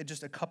let's look at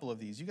just a couple of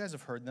these. You guys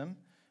have heard them.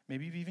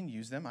 Maybe you've even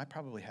used them. I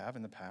probably have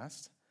in the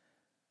past.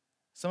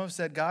 Some have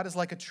said God is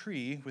like a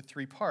tree with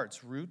three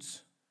parts: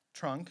 roots,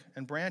 trunk,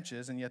 and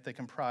branches, and yet they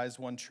comprise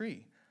one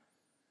tree.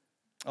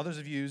 Others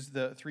have used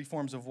the three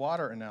forms of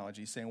water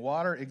analogy, saying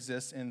water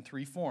exists in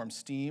three forms: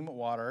 steam,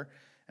 water,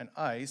 and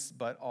ice,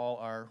 but all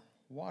are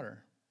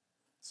water.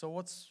 So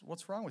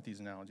what's wrong with these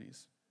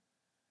analogies?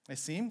 They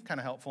seem kind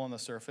of helpful on the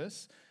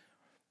surface,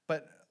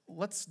 but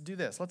let's do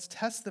this. Let's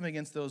test them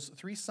against those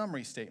three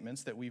summary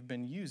statements that we've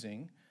been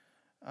using.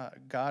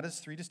 God is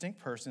three distinct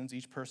persons.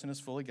 Each person is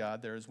fully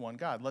God. There is one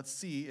God. Let's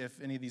see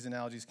if any of these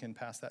analogies can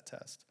pass that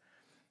test.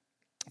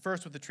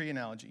 First, with the tree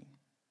analogy,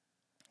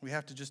 we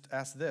have to just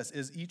ask this: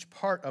 is each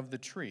part of the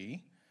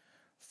tree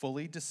a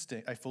fully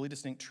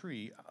distinct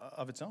tree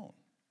of its own,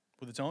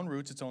 with its own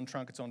roots, its own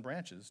trunk, its own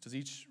branches? Does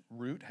each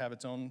root have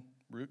its own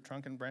root,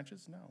 trunk, and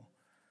branches? No.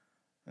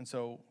 And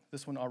so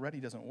this one already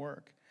doesn't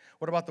work.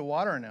 What about the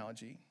water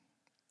analogy?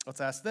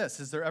 Let's ask this: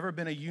 has there ever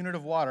been a unit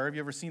of water? Have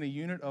you ever seen a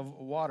unit of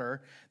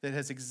water that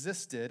has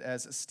existed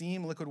as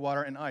steam, liquid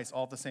water, and ice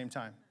all at the same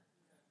time?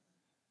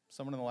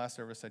 Someone in the last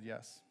service said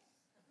yes.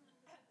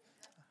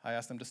 I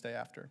asked them to stay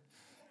after.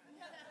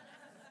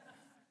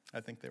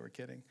 I think they were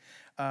kidding.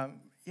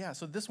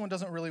 So this one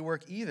doesn't really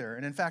work either.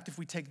 And in fact, if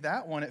we take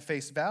that one at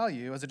face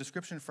value as a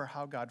description for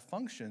how God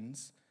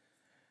functions,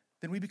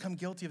 then we become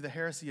guilty of the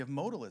heresy of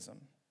modalism,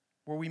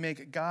 where we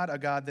make God a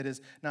God that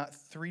is not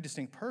three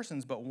distinct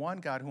persons, but one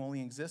God who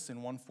only exists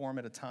in one form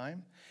at a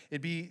time.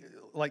 It'd be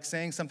like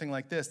saying something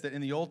like this: that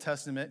in the Old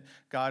Testament,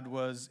 God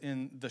was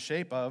in the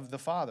shape of the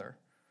Father,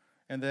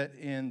 and that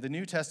in the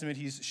New Testament,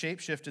 he's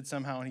shape-shifted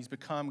somehow and he's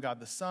become God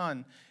the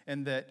Son,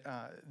 and that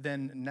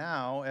then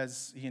now,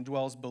 as he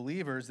indwells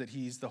believers, that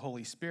he's the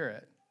Holy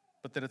Spirit,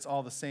 but that it's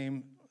all the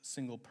same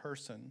single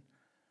person.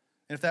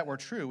 And if that were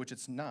true, which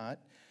it's not,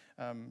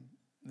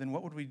 then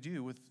what would we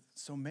do with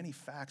so many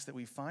facts that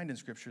we find in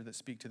Scripture that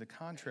speak to the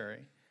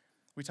contrary?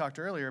 We talked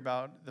earlier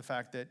about the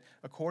fact that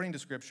according to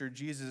Scripture,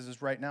 Jesus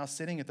is right now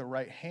sitting at the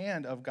right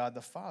hand of God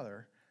the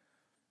Father.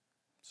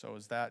 So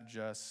is that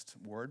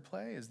just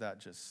wordplay? Is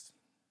that just,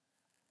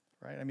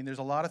 right? I mean, there's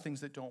a lot of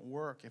things that don't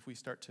work if we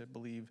start to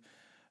believe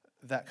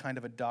that kind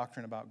of a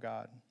doctrine about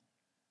God.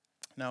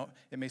 Now,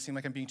 it may seem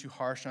like I'm being too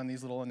harsh on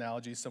these little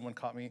analogies. Someone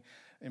caught me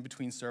in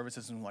between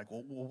services and like,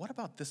 well, what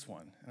about this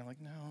one? And I'm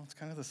like, no, it's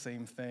kind of the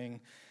same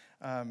thing.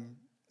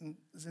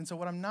 And so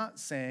what I'm not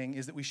saying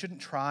is that we shouldn't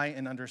try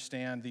and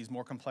understand these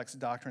more complex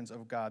doctrines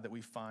of God that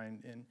we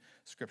find in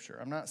Scripture.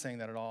 I'm not saying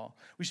that at all.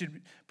 We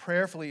should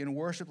prayerfully and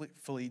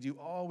worshipfully do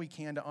all we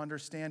can to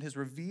understand his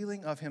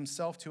revealing of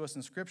himself to us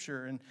in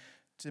Scripture and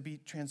to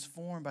be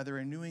transformed by the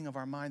renewing of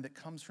our mind that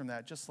comes from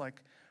that, just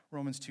like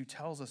Romans 2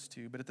 tells us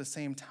to. But at the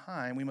same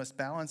time, we must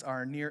balance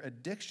our near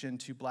addiction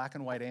to black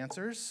and white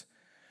answers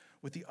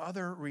with the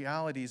other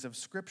realities of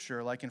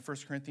Scripture, like in 1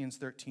 Corinthians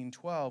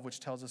 13:12, which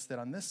tells us that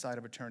on this side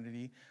of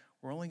eternity,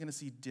 we're only going to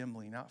see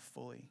dimly, not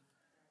fully.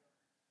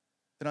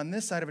 That on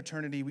this side of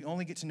eternity, we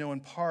only get to know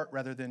in part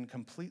rather than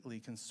completely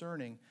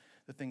concerning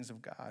the things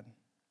of God.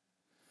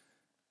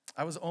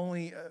 I was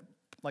only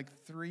like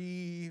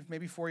 3,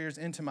 maybe 4 years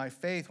into my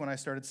faith when I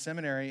started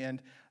seminary,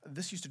 and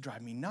this used to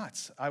drive me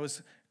nuts. I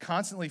was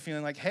constantly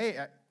feeling like,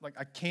 hey,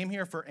 I came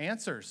here for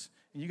answers,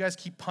 and you guys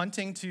keep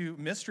punting to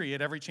mystery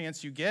at every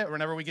chance you get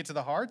whenever we get to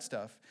the hard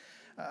stuff.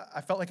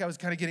 I felt like I was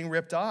kind of getting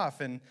ripped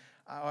off, and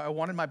I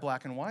wanted my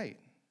black and white.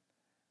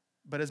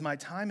 But as my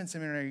time in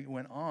seminary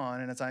went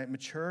on, and as I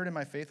matured in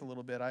my faith a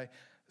little bit, I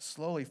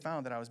slowly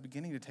found that I was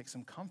beginning to take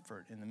some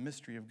comfort in the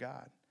mystery of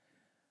God.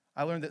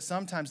 I learned that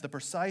sometimes the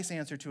precise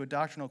answer to a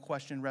doctrinal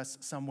question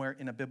rests somewhere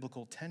in a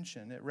biblical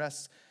tension. It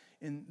rests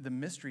in the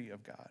mystery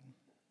of God.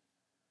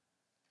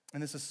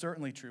 And this is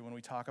certainly true when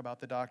we talk about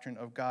the doctrine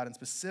of God, and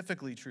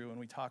specifically true when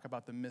we talk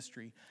about the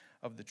mystery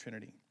of the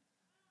Trinity.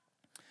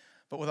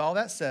 But with all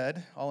that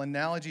said, all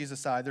analogies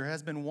aside, there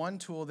has been one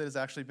tool that has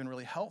actually been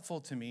really helpful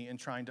to me in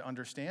trying to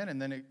understand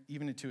and then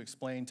even to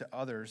explain to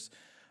others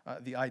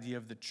the idea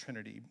of the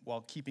Trinity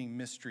while keeping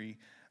mystery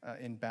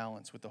in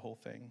balance with the whole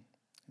thing.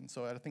 And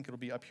so I think it'll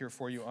be up here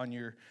for you on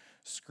your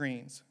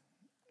screens.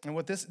 And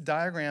what this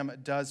diagram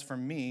does for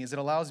me is it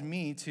allows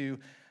me to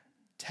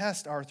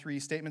test our three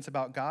statements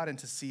about God and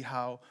to see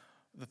how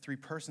the three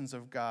persons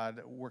of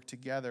God work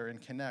together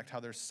and connect, how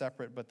they're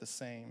separate but the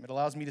same. It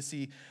allows me to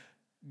see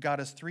God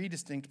as three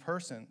distinct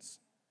persons.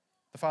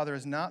 The Father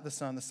is not the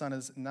Son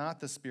is not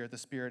the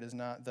Spirit is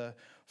not the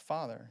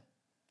Father.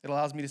 It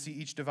allows me to see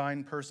each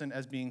divine person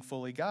as being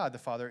fully God. The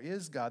Father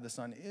is God, the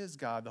Son is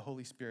God, the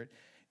Holy Spirit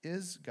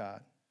is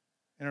God.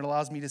 And it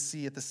allows me to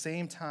see at the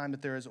same time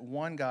that there is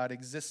one God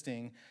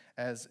existing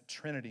as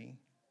Trinity.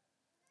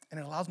 And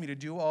it allows me to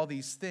do all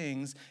these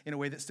things in a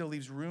way that still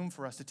leaves room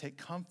for us to take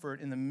comfort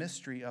in the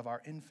mystery of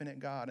our infinite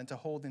God and to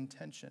hold in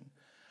tension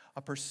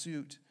a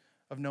pursuit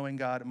of knowing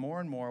God more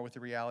and more with the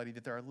reality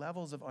that there are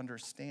levels of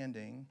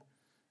understanding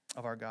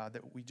of our God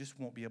that we just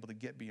won't be able to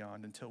get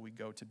beyond until we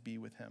go to be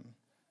with him.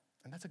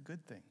 And that's a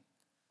good thing.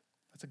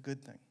 That's a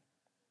good thing.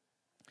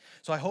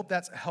 So I hope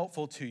that's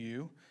helpful to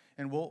you,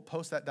 and we'll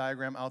post that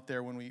diagram out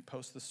there when we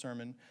post the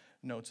sermon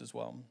notes as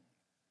well.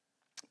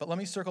 But let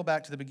me circle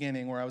back to the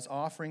beginning where I was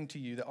offering to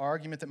you the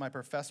argument that my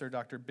professor,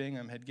 Dr.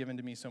 Bingham, had given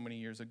to me so many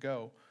years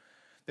ago,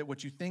 that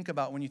what you think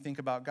about when you think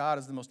about God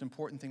is the most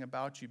important thing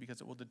about you because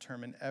it will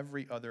determine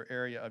every other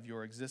area of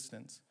your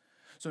existence.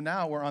 So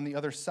now we're on the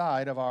other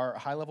side of our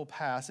high-level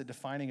pass at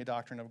defining a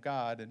doctrine of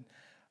God, and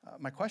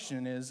my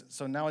question is,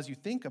 so now as you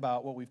think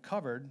about what we've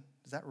covered,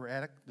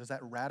 does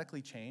that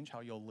radically change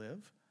how you'll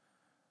live?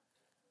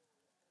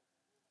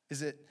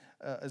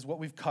 Is what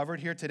we've covered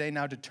here today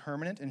now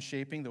determinant in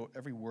shaping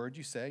every word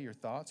you say, your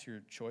thoughts,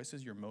 your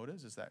choices, your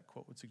motives, as that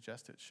quote would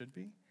suggest it should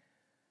be?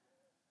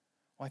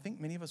 Well, I think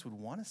many of us would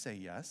want to say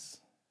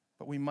yes,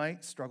 but we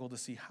might struggle to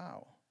see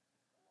how.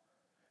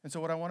 And so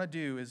what I want to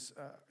do is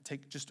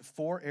take just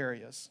 4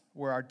 areas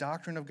where our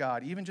doctrine of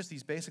God, even just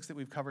these basics that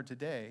we've covered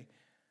today,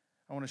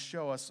 I want to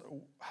show us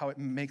how it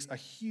makes a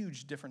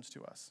huge difference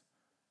to us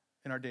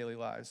in our daily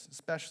lives,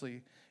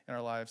 especially in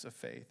our lives of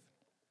faith.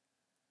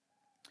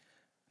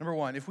 Number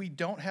 1, if we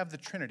don't have the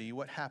Trinity,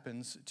 what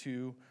happens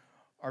to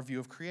our view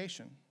of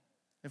creation?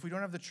 If we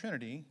don't have the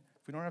Trinity,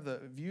 if we don't have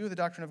the view of the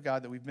doctrine of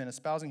God that we've been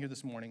espousing here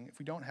this morning, if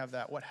we don't have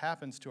that, what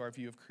happens to our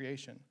view of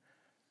creation?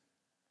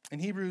 In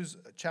Hebrews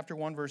chapter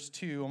 1, verse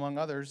 2, among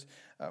others,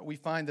 we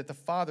find that the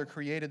Father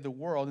created the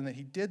world and that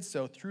he did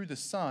so through the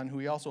Son, who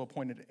he also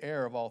appointed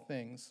heir of all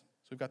things.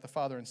 So we've got the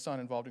Father and Son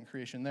involved in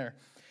creation there.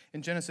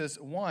 In Genesis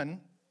 1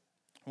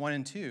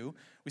 and 2,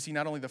 we see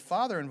not only the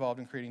Father involved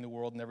in creating the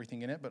world and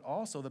everything in it, but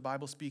also the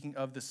Bible speaking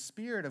of the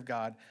Spirit of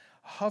God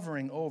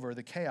hovering over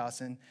the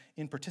chaos and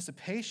in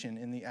participation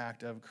in the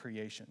act of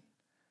creation.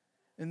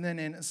 And then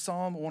in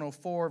Psalm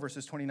 104,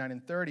 verses 29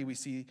 and 30, we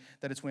see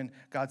that it's when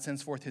God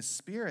sends forth his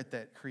Spirit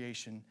that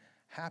creation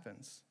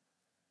happens.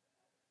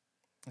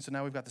 And so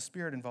now we've got the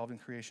Spirit involved in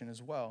creation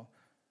as well.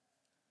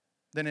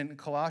 Then in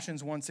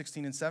Colossians 1,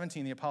 16 and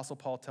 17, the Apostle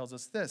Paul tells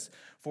us this: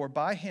 "For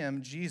by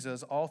him,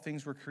 Jesus, all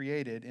things were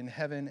created in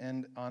heaven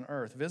and on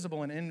earth,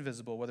 visible and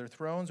invisible, whether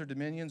thrones or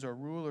dominions or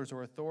rulers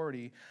or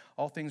authority,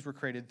 all things were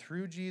created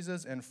through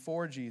Jesus and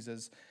for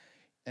Jesus.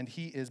 And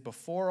he is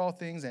before all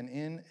things, and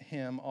in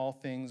him all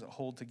things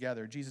hold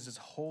together." Jesus is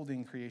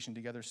holding creation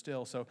together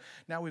still. So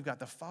now we've got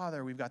the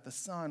Father, we've got the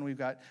Son, we've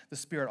got the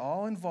Spirit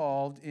all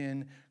involved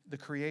in the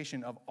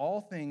creation of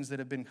all things that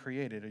have been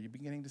created. Are you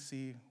beginning to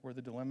see where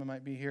the dilemma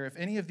might be here? If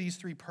any of these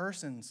 3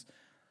 persons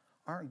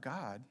aren't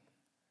God,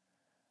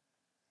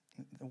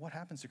 then what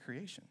happens to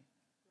creation?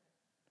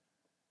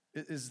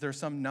 Is there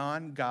some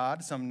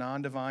non-God, some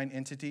non-divine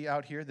entity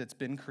out here that's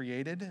been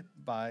created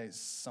by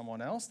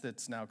someone else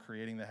that's now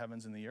creating the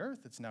heavens and the earth,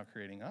 that's now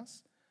creating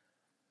us?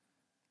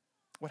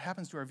 What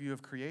happens to our view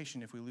of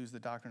creation if we lose the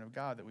doctrine of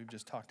God that we've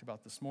just talked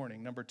about this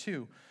morning? Number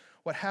 2,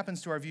 what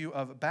happens to our view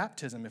of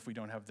baptism if we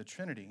don't have the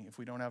Trinity, if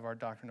we don't have our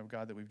doctrine of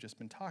God that we've just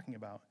been talking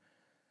about?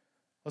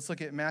 Let's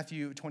look at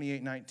Matthew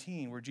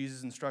 28:19, where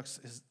Jesus instructs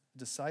his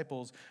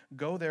disciples,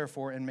 "Go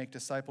therefore and make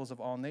disciples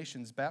of all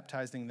nations,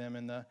 baptizing them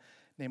in the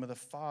name of the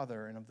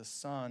Father and of the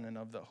Son and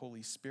of the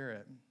Holy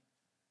Spirit."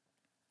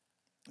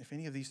 If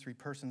any of these 3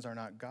 persons are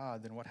not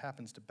God, then what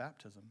happens to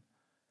baptism?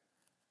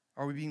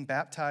 Are we being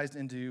baptized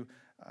into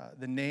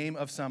the name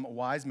of some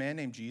wise man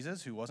named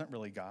Jesus who wasn't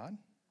really God?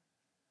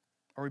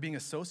 Are we being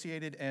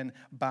associated and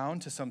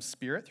bound to some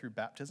spirit through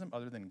baptism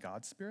other than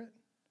God's Spirit?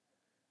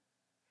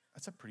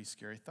 That's a pretty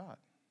scary thought.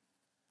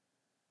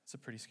 It's a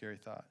pretty scary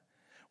thought.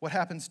 What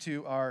happens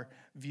to our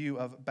view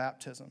of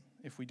baptism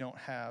if we don't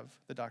have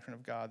the doctrine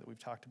of God that we've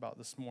talked about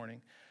this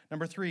morning?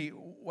 Number 3,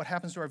 what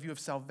happens to our view of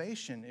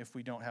salvation if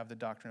we don't have the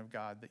doctrine of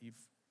God that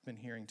you've been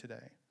hearing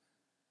today?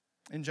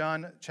 In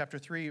John chapter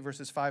 3,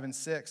 verses 5 and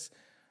 6,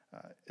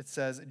 it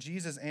says,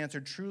 "Jesus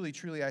answered, 'Truly,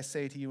 truly, I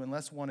say to you,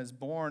 unless one is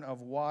born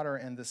of water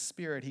and the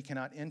Spirit, he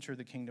cannot enter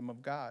the kingdom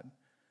of God.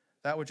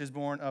 That which is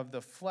born of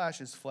the flesh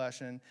is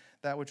flesh, and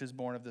that which is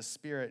born of the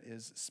Spirit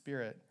is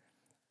spirit.'"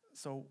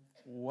 So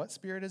what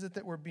spirit is it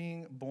that we're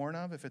being born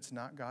of if it's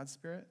not God's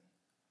Spirit?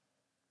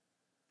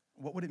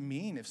 What would it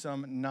mean if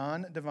some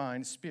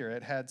non-divine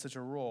spirit had such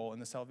a role in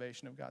the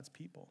salvation of God's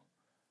people?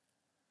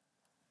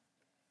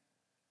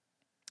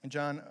 In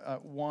John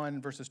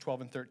 1, verses 12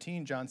 and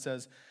 13, John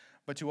says,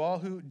 "But to all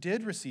who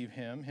did receive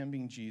him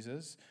being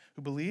Jesus,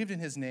 who believed in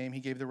his name, he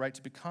gave the right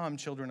to become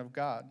children of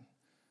God,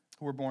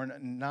 who were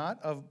born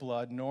not of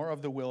blood, nor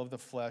of the will of the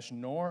flesh,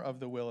 nor of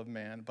the will of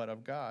man, but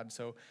of God."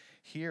 So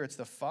here it's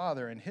the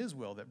Father and his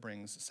will that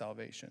brings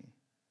salvation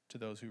to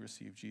those who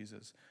receive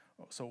Jesus.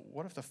 So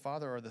what if the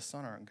Father or the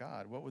Son aren't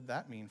God? What would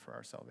that mean for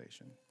our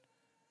salvation?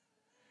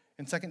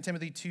 In 2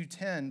 Timothy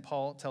 2:10,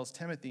 Paul tells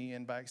Timothy,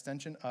 and by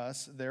extension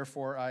us,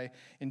 therefore I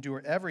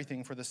endure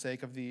everything for the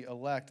sake of the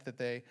elect, that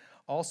they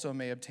also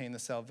may obtain the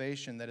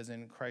salvation that is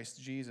in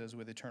Christ Jesus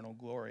with eternal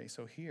glory.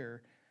 So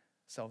here,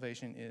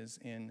 salvation is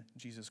in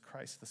Jesus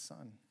Christ the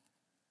Son.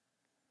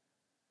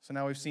 So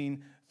now we've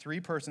seen three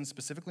persons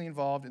specifically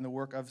involved in the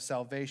work of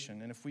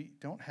salvation. And if we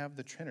don't have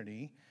the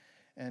Trinity,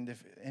 and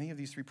if any of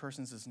these three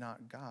persons is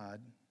not God,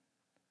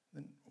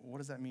 then what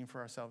does that mean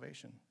for our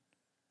salvation?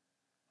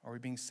 Are we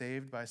being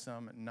saved by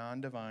some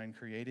non-divine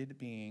created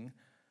being?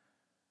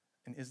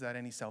 And is that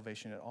any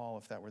salvation at all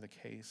if that were the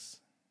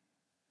case?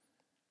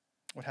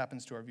 What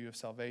happens to our view of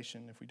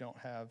salvation if we don't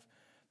have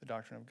the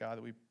doctrine of God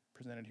that we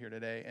presented here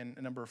today? And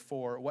number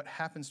 4, what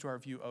happens to our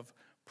view of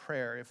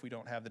prayer if we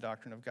don't have the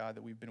doctrine of God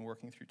that we've been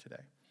working through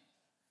today?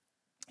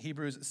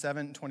 Hebrews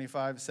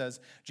 7:25 says,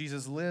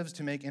 Jesus lives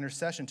to make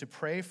intercession, to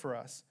pray for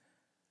us.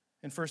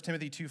 And 1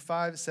 Timothy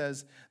 2:5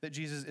 says that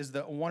Jesus is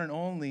the one and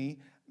only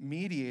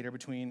mediator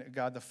between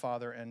God the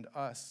Father and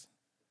us.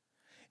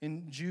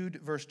 In Jude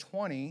verse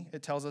 20,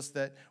 it tells us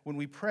that when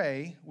we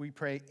pray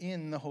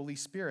in the Holy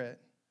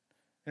Spirit.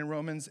 In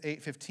Romans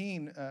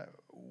 8:15,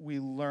 we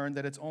learn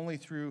that it's only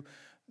through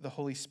the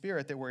Holy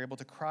Spirit that we're able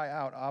to cry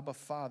out, Abba,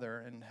 Father,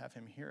 and have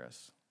him hear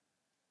us.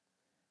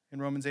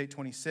 In Romans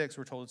 8:26,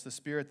 we're told it's the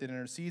Spirit that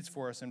intercedes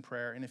for us in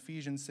prayer. In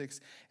Ephesians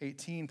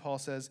 6:18, Paul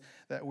says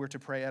that we're to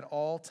pray at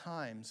all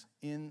times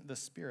in the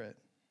Spirit.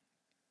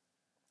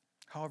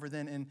 However,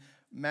 then in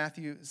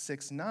Matthew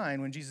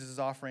 6:9, when Jesus is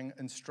offering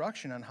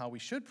instruction on how we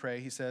should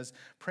pray, he says,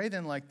 pray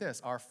then like this,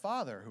 our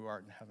Father who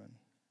art in heaven.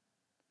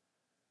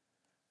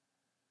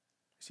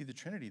 You see the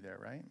Trinity there,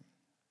 right?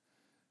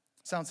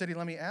 Sound City,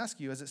 let me ask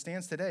you, as it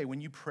stands today,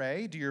 when you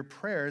pray, do your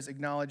prayers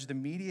acknowledge the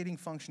mediating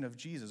function of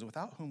Jesus,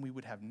 without whom we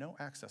would have no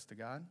access to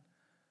God?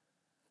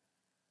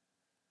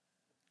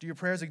 Do your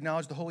prayers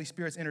acknowledge the Holy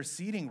Spirit's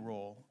interceding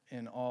role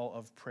in all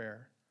of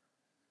prayer?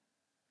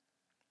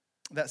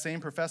 That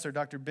same professor,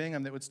 Dr.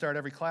 Bingham, that would start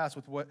every class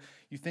with what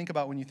you think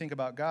about when you think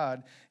about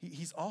God,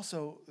 he's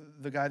also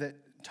the guy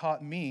that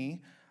taught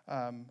me,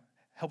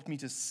 helped me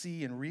to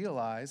see and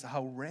realize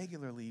how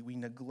regularly we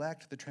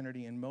neglect the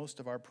Trinity in most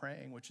of our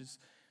praying, which is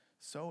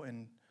so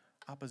in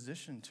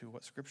opposition to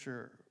what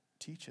Scripture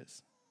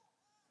teaches.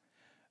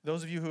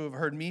 Those of you who have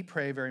heard me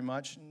pray very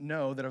much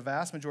know that a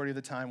vast majority of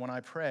the time when I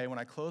pray, when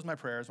I close my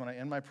prayers, when I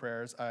end my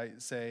prayers, I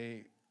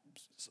say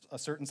a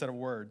certain set of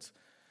words.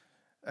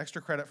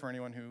 Extra credit for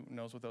anyone who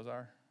knows what those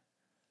are.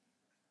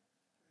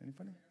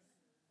 Anybody?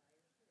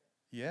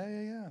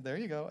 Yeah. There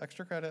you go.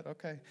 Extra credit.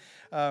 Okay.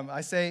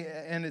 I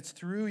say, and it's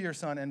through your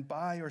Son and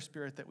by your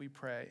Spirit that we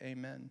pray.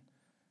 Amen.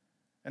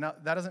 And now,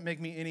 that doesn't make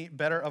me any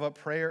better of a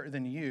prayer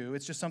than you.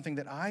 It's just something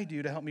that I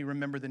do to help me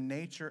remember the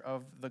nature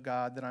of the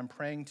God that I'm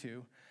praying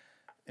to.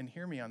 And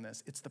hear me on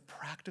this. It's the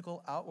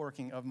practical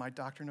outworking of my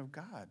doctrine of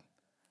God.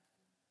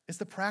 It's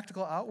the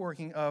practical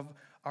outworking of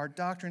our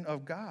doctrine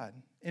of God.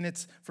 And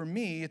it's, for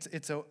me,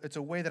 it's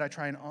a way that I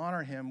try and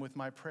honor him with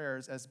my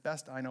prayers as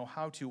best I know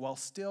how to, while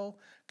still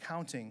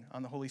counting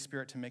on the Holy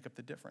Spirit to make up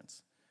the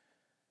difference.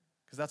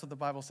 Because that's what the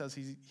Bible says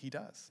he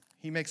does.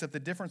 He makes up the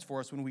difference for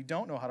us when we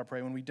don't know how to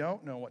pray, when we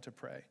don't know what to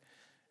pray.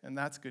 And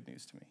that's good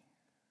news to me.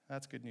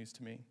 That's good news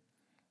to me.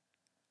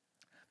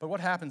 But what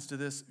happens to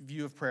this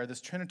view of prayer,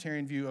 this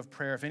Trinitarian view of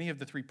prayer, if any of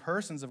the three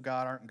persons of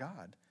God aren't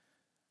God?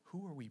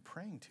 Who are we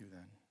praying to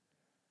then?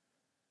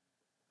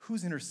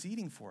 Who's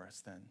interceding for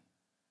us then?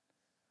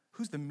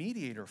 Who's the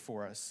mediator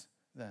for us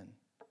then?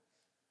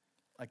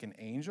 Like an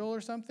angel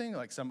or something?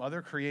 Like some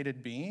other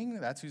created being?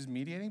 That's who's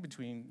mediating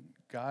between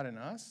God and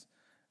us?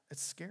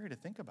 It's scary to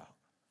think about.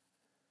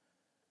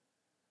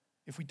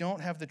 If we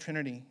don't have the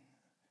Trinity,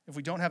 if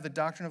we don't have the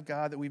doctrine of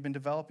God that we've been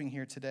developing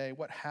here today,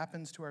 what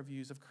happens to our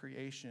views of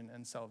creation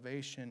and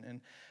salvation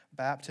and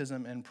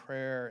baptism and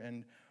prayer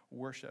and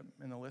worship?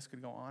 And the list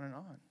could go on and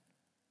on.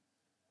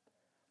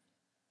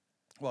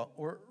 Well,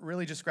 we're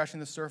really just scratching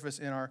the surface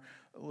in our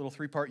little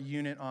 3-part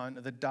unit on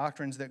the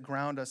doctrines that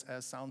ground us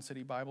as Sound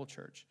City Bible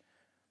Church.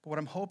 But what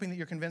I'm hoping that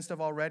you're convinced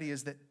of already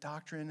is that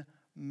doctrine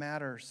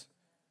matters.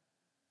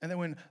 And that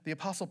when the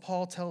Apostle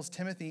Paul tells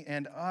Timothy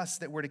and us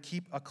that we're to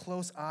keep a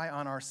close eye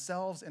on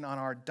ourselves and on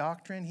our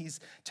doctrine, he's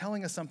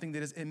telling us something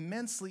that is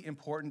immensely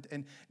important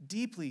and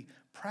deeply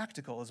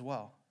practical as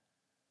well.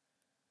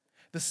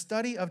 The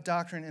study of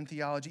doctrine and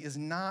theology is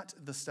not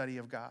the study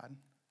of God.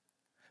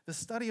 The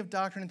study of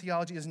doctrine and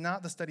theology is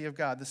not the study of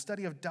God. The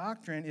study of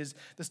doctrine is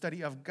the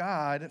study of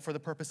God for the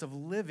purpose of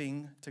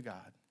living to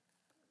God.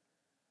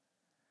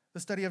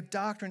 The study of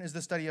doctrine is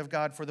the study of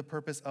God for the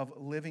purpose of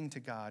living to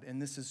God.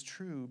 And this is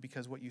true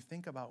because what you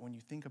think about when you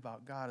think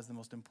about God is the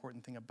most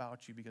important thing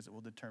about you, because it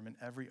will determine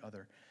every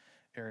other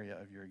area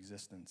of your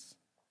existence.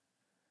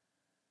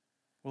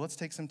 Well, let's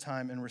take some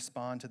time and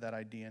respond to that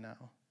idea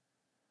now.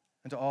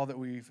 And to all that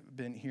we've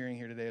been hearing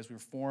here today as we're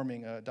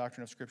forming a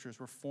doctrine of scriptures,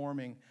 we're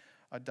forming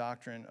a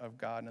doctrine of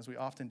God. And as we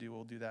often do,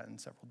 we'll do that in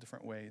several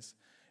different ways.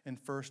 And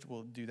first,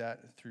 we'll do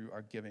that through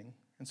our giving.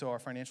 And so our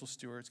financial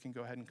stewards can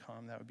go ahead and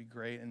come. That would be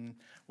great. And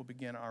we'll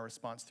begin our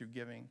response through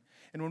giving.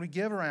 And when we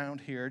give around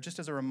here, just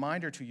as a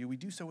reminder to you, we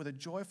do so with a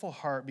joyful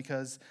heart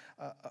because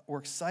we're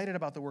excited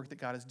about the work that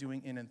God is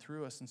doing in and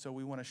through us. And so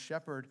we want to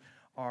shepherd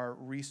our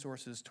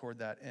resources toward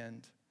that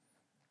end.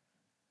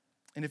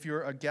 And if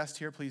you're a guest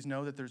here, please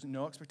know that there's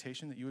no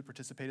expectation that you would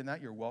participate in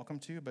that. You're welcome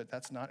to, but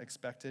that's not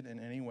expected in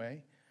any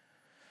way.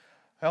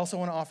 I also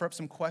want to offer up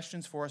some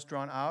questions for us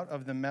drawn out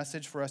of the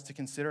message for us to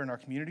consider in our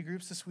community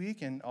groups this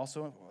week and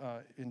also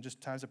in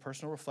just times of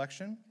personal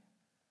reflection.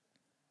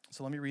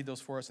 So let me read those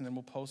for us, and then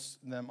we'll post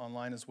them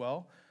online as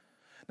well.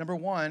 Number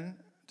 1,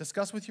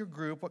 discuss with your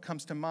group what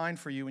comes to mind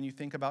for you when you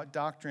think about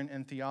doctrine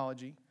and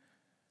theology.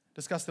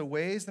 Discuss the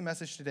ways the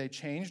message today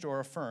changed or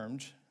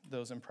affirmed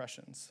those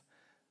impressions.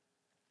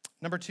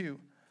 Number 2,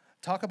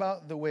 talk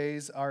about the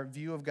ways our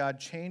view of God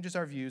changes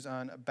our views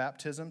on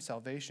baptism,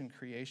 salvation,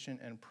 creation,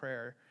 and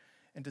prayer,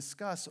 and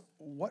discuss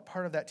what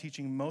part of that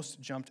teaching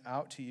most jumped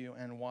out to you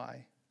and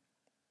why.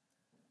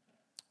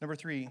 Number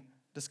 3,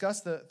 discuss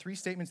the 3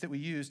 statements that we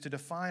use to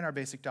define our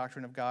basic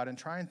doctrine of God and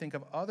try and think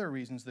of other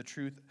reasons the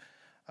truth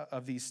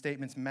of these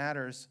statements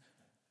matters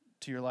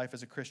to your life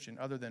as a Christian,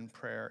 other than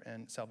prayer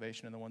and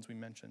salvation and the ones we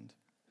mentioned.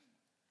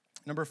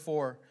 Number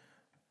 4,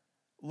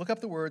 look up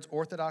the words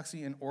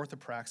orthodoxy and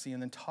orthopraxy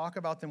and then talk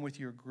about them with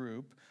your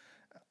group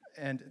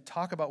and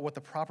talk about what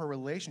the proper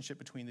relationship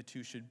between the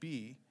two should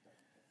be.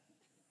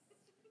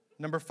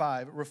 Number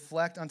 5,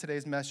 reflect on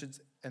today's message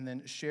and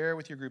then share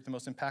with your group the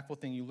most impactful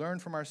thing you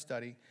learned from our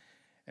study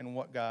and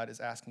what God is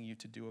asking you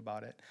to do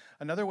about it.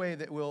 Another way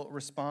that we'll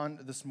respond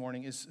this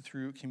morning is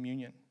through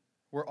communion.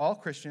 We're all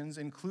Christians,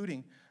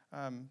 including,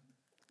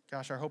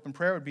 our hope and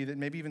prayer would be that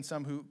maybe even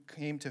some who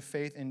came to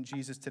faith in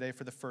Jesus today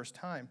for the first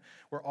time,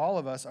 where all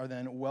of us are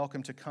then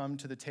welcome to come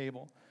to the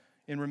table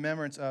in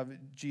remembrance of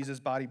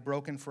Jesus' body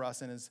broken for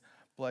us and his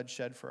blood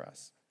shed for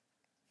us.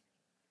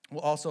 We'll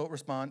also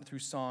respond through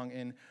song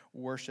in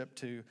worship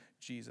to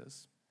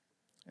Jesus.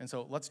 And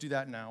so let's do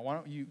that now. Why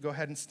don't you go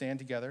ahead and stand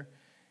together,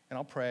 and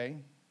I'll pray,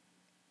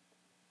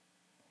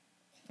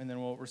 and then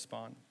we'll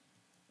respond.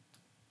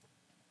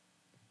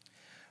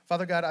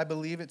 Father God, I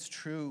believe it's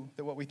true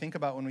that what we think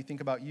about when we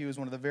think about you is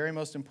one of the very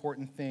most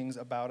important things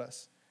about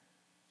us.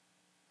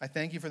 I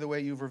thank you for the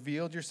way you've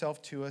revealed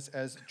yourself to us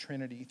as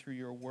Trinity through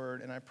your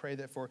word, and I pray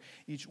that for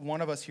each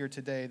one of us here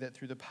today, that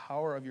through the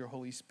power of your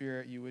Holy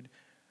Spirit, you would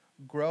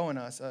grow in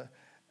us a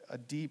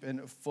deep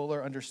and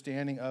fuller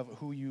understanding of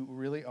who you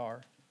really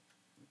are,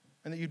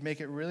 and that you'd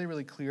make it really,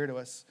 really clear to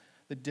us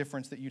the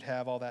difference that you'd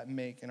have all that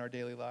make in our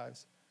daily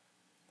lives.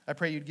 I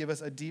pray you'd give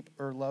us a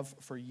deeper love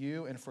for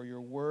you and for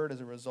your word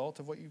as a result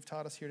of what you've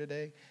taught us here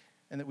today,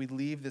 and that we'd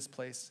leave this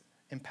place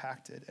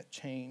impacted,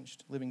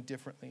 changed, living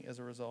differently as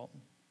a result.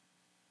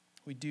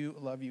 We do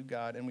love you,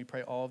 God, and we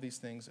pray all of these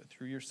things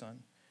through your Son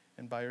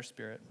and by your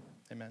Spirit.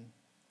 Amen.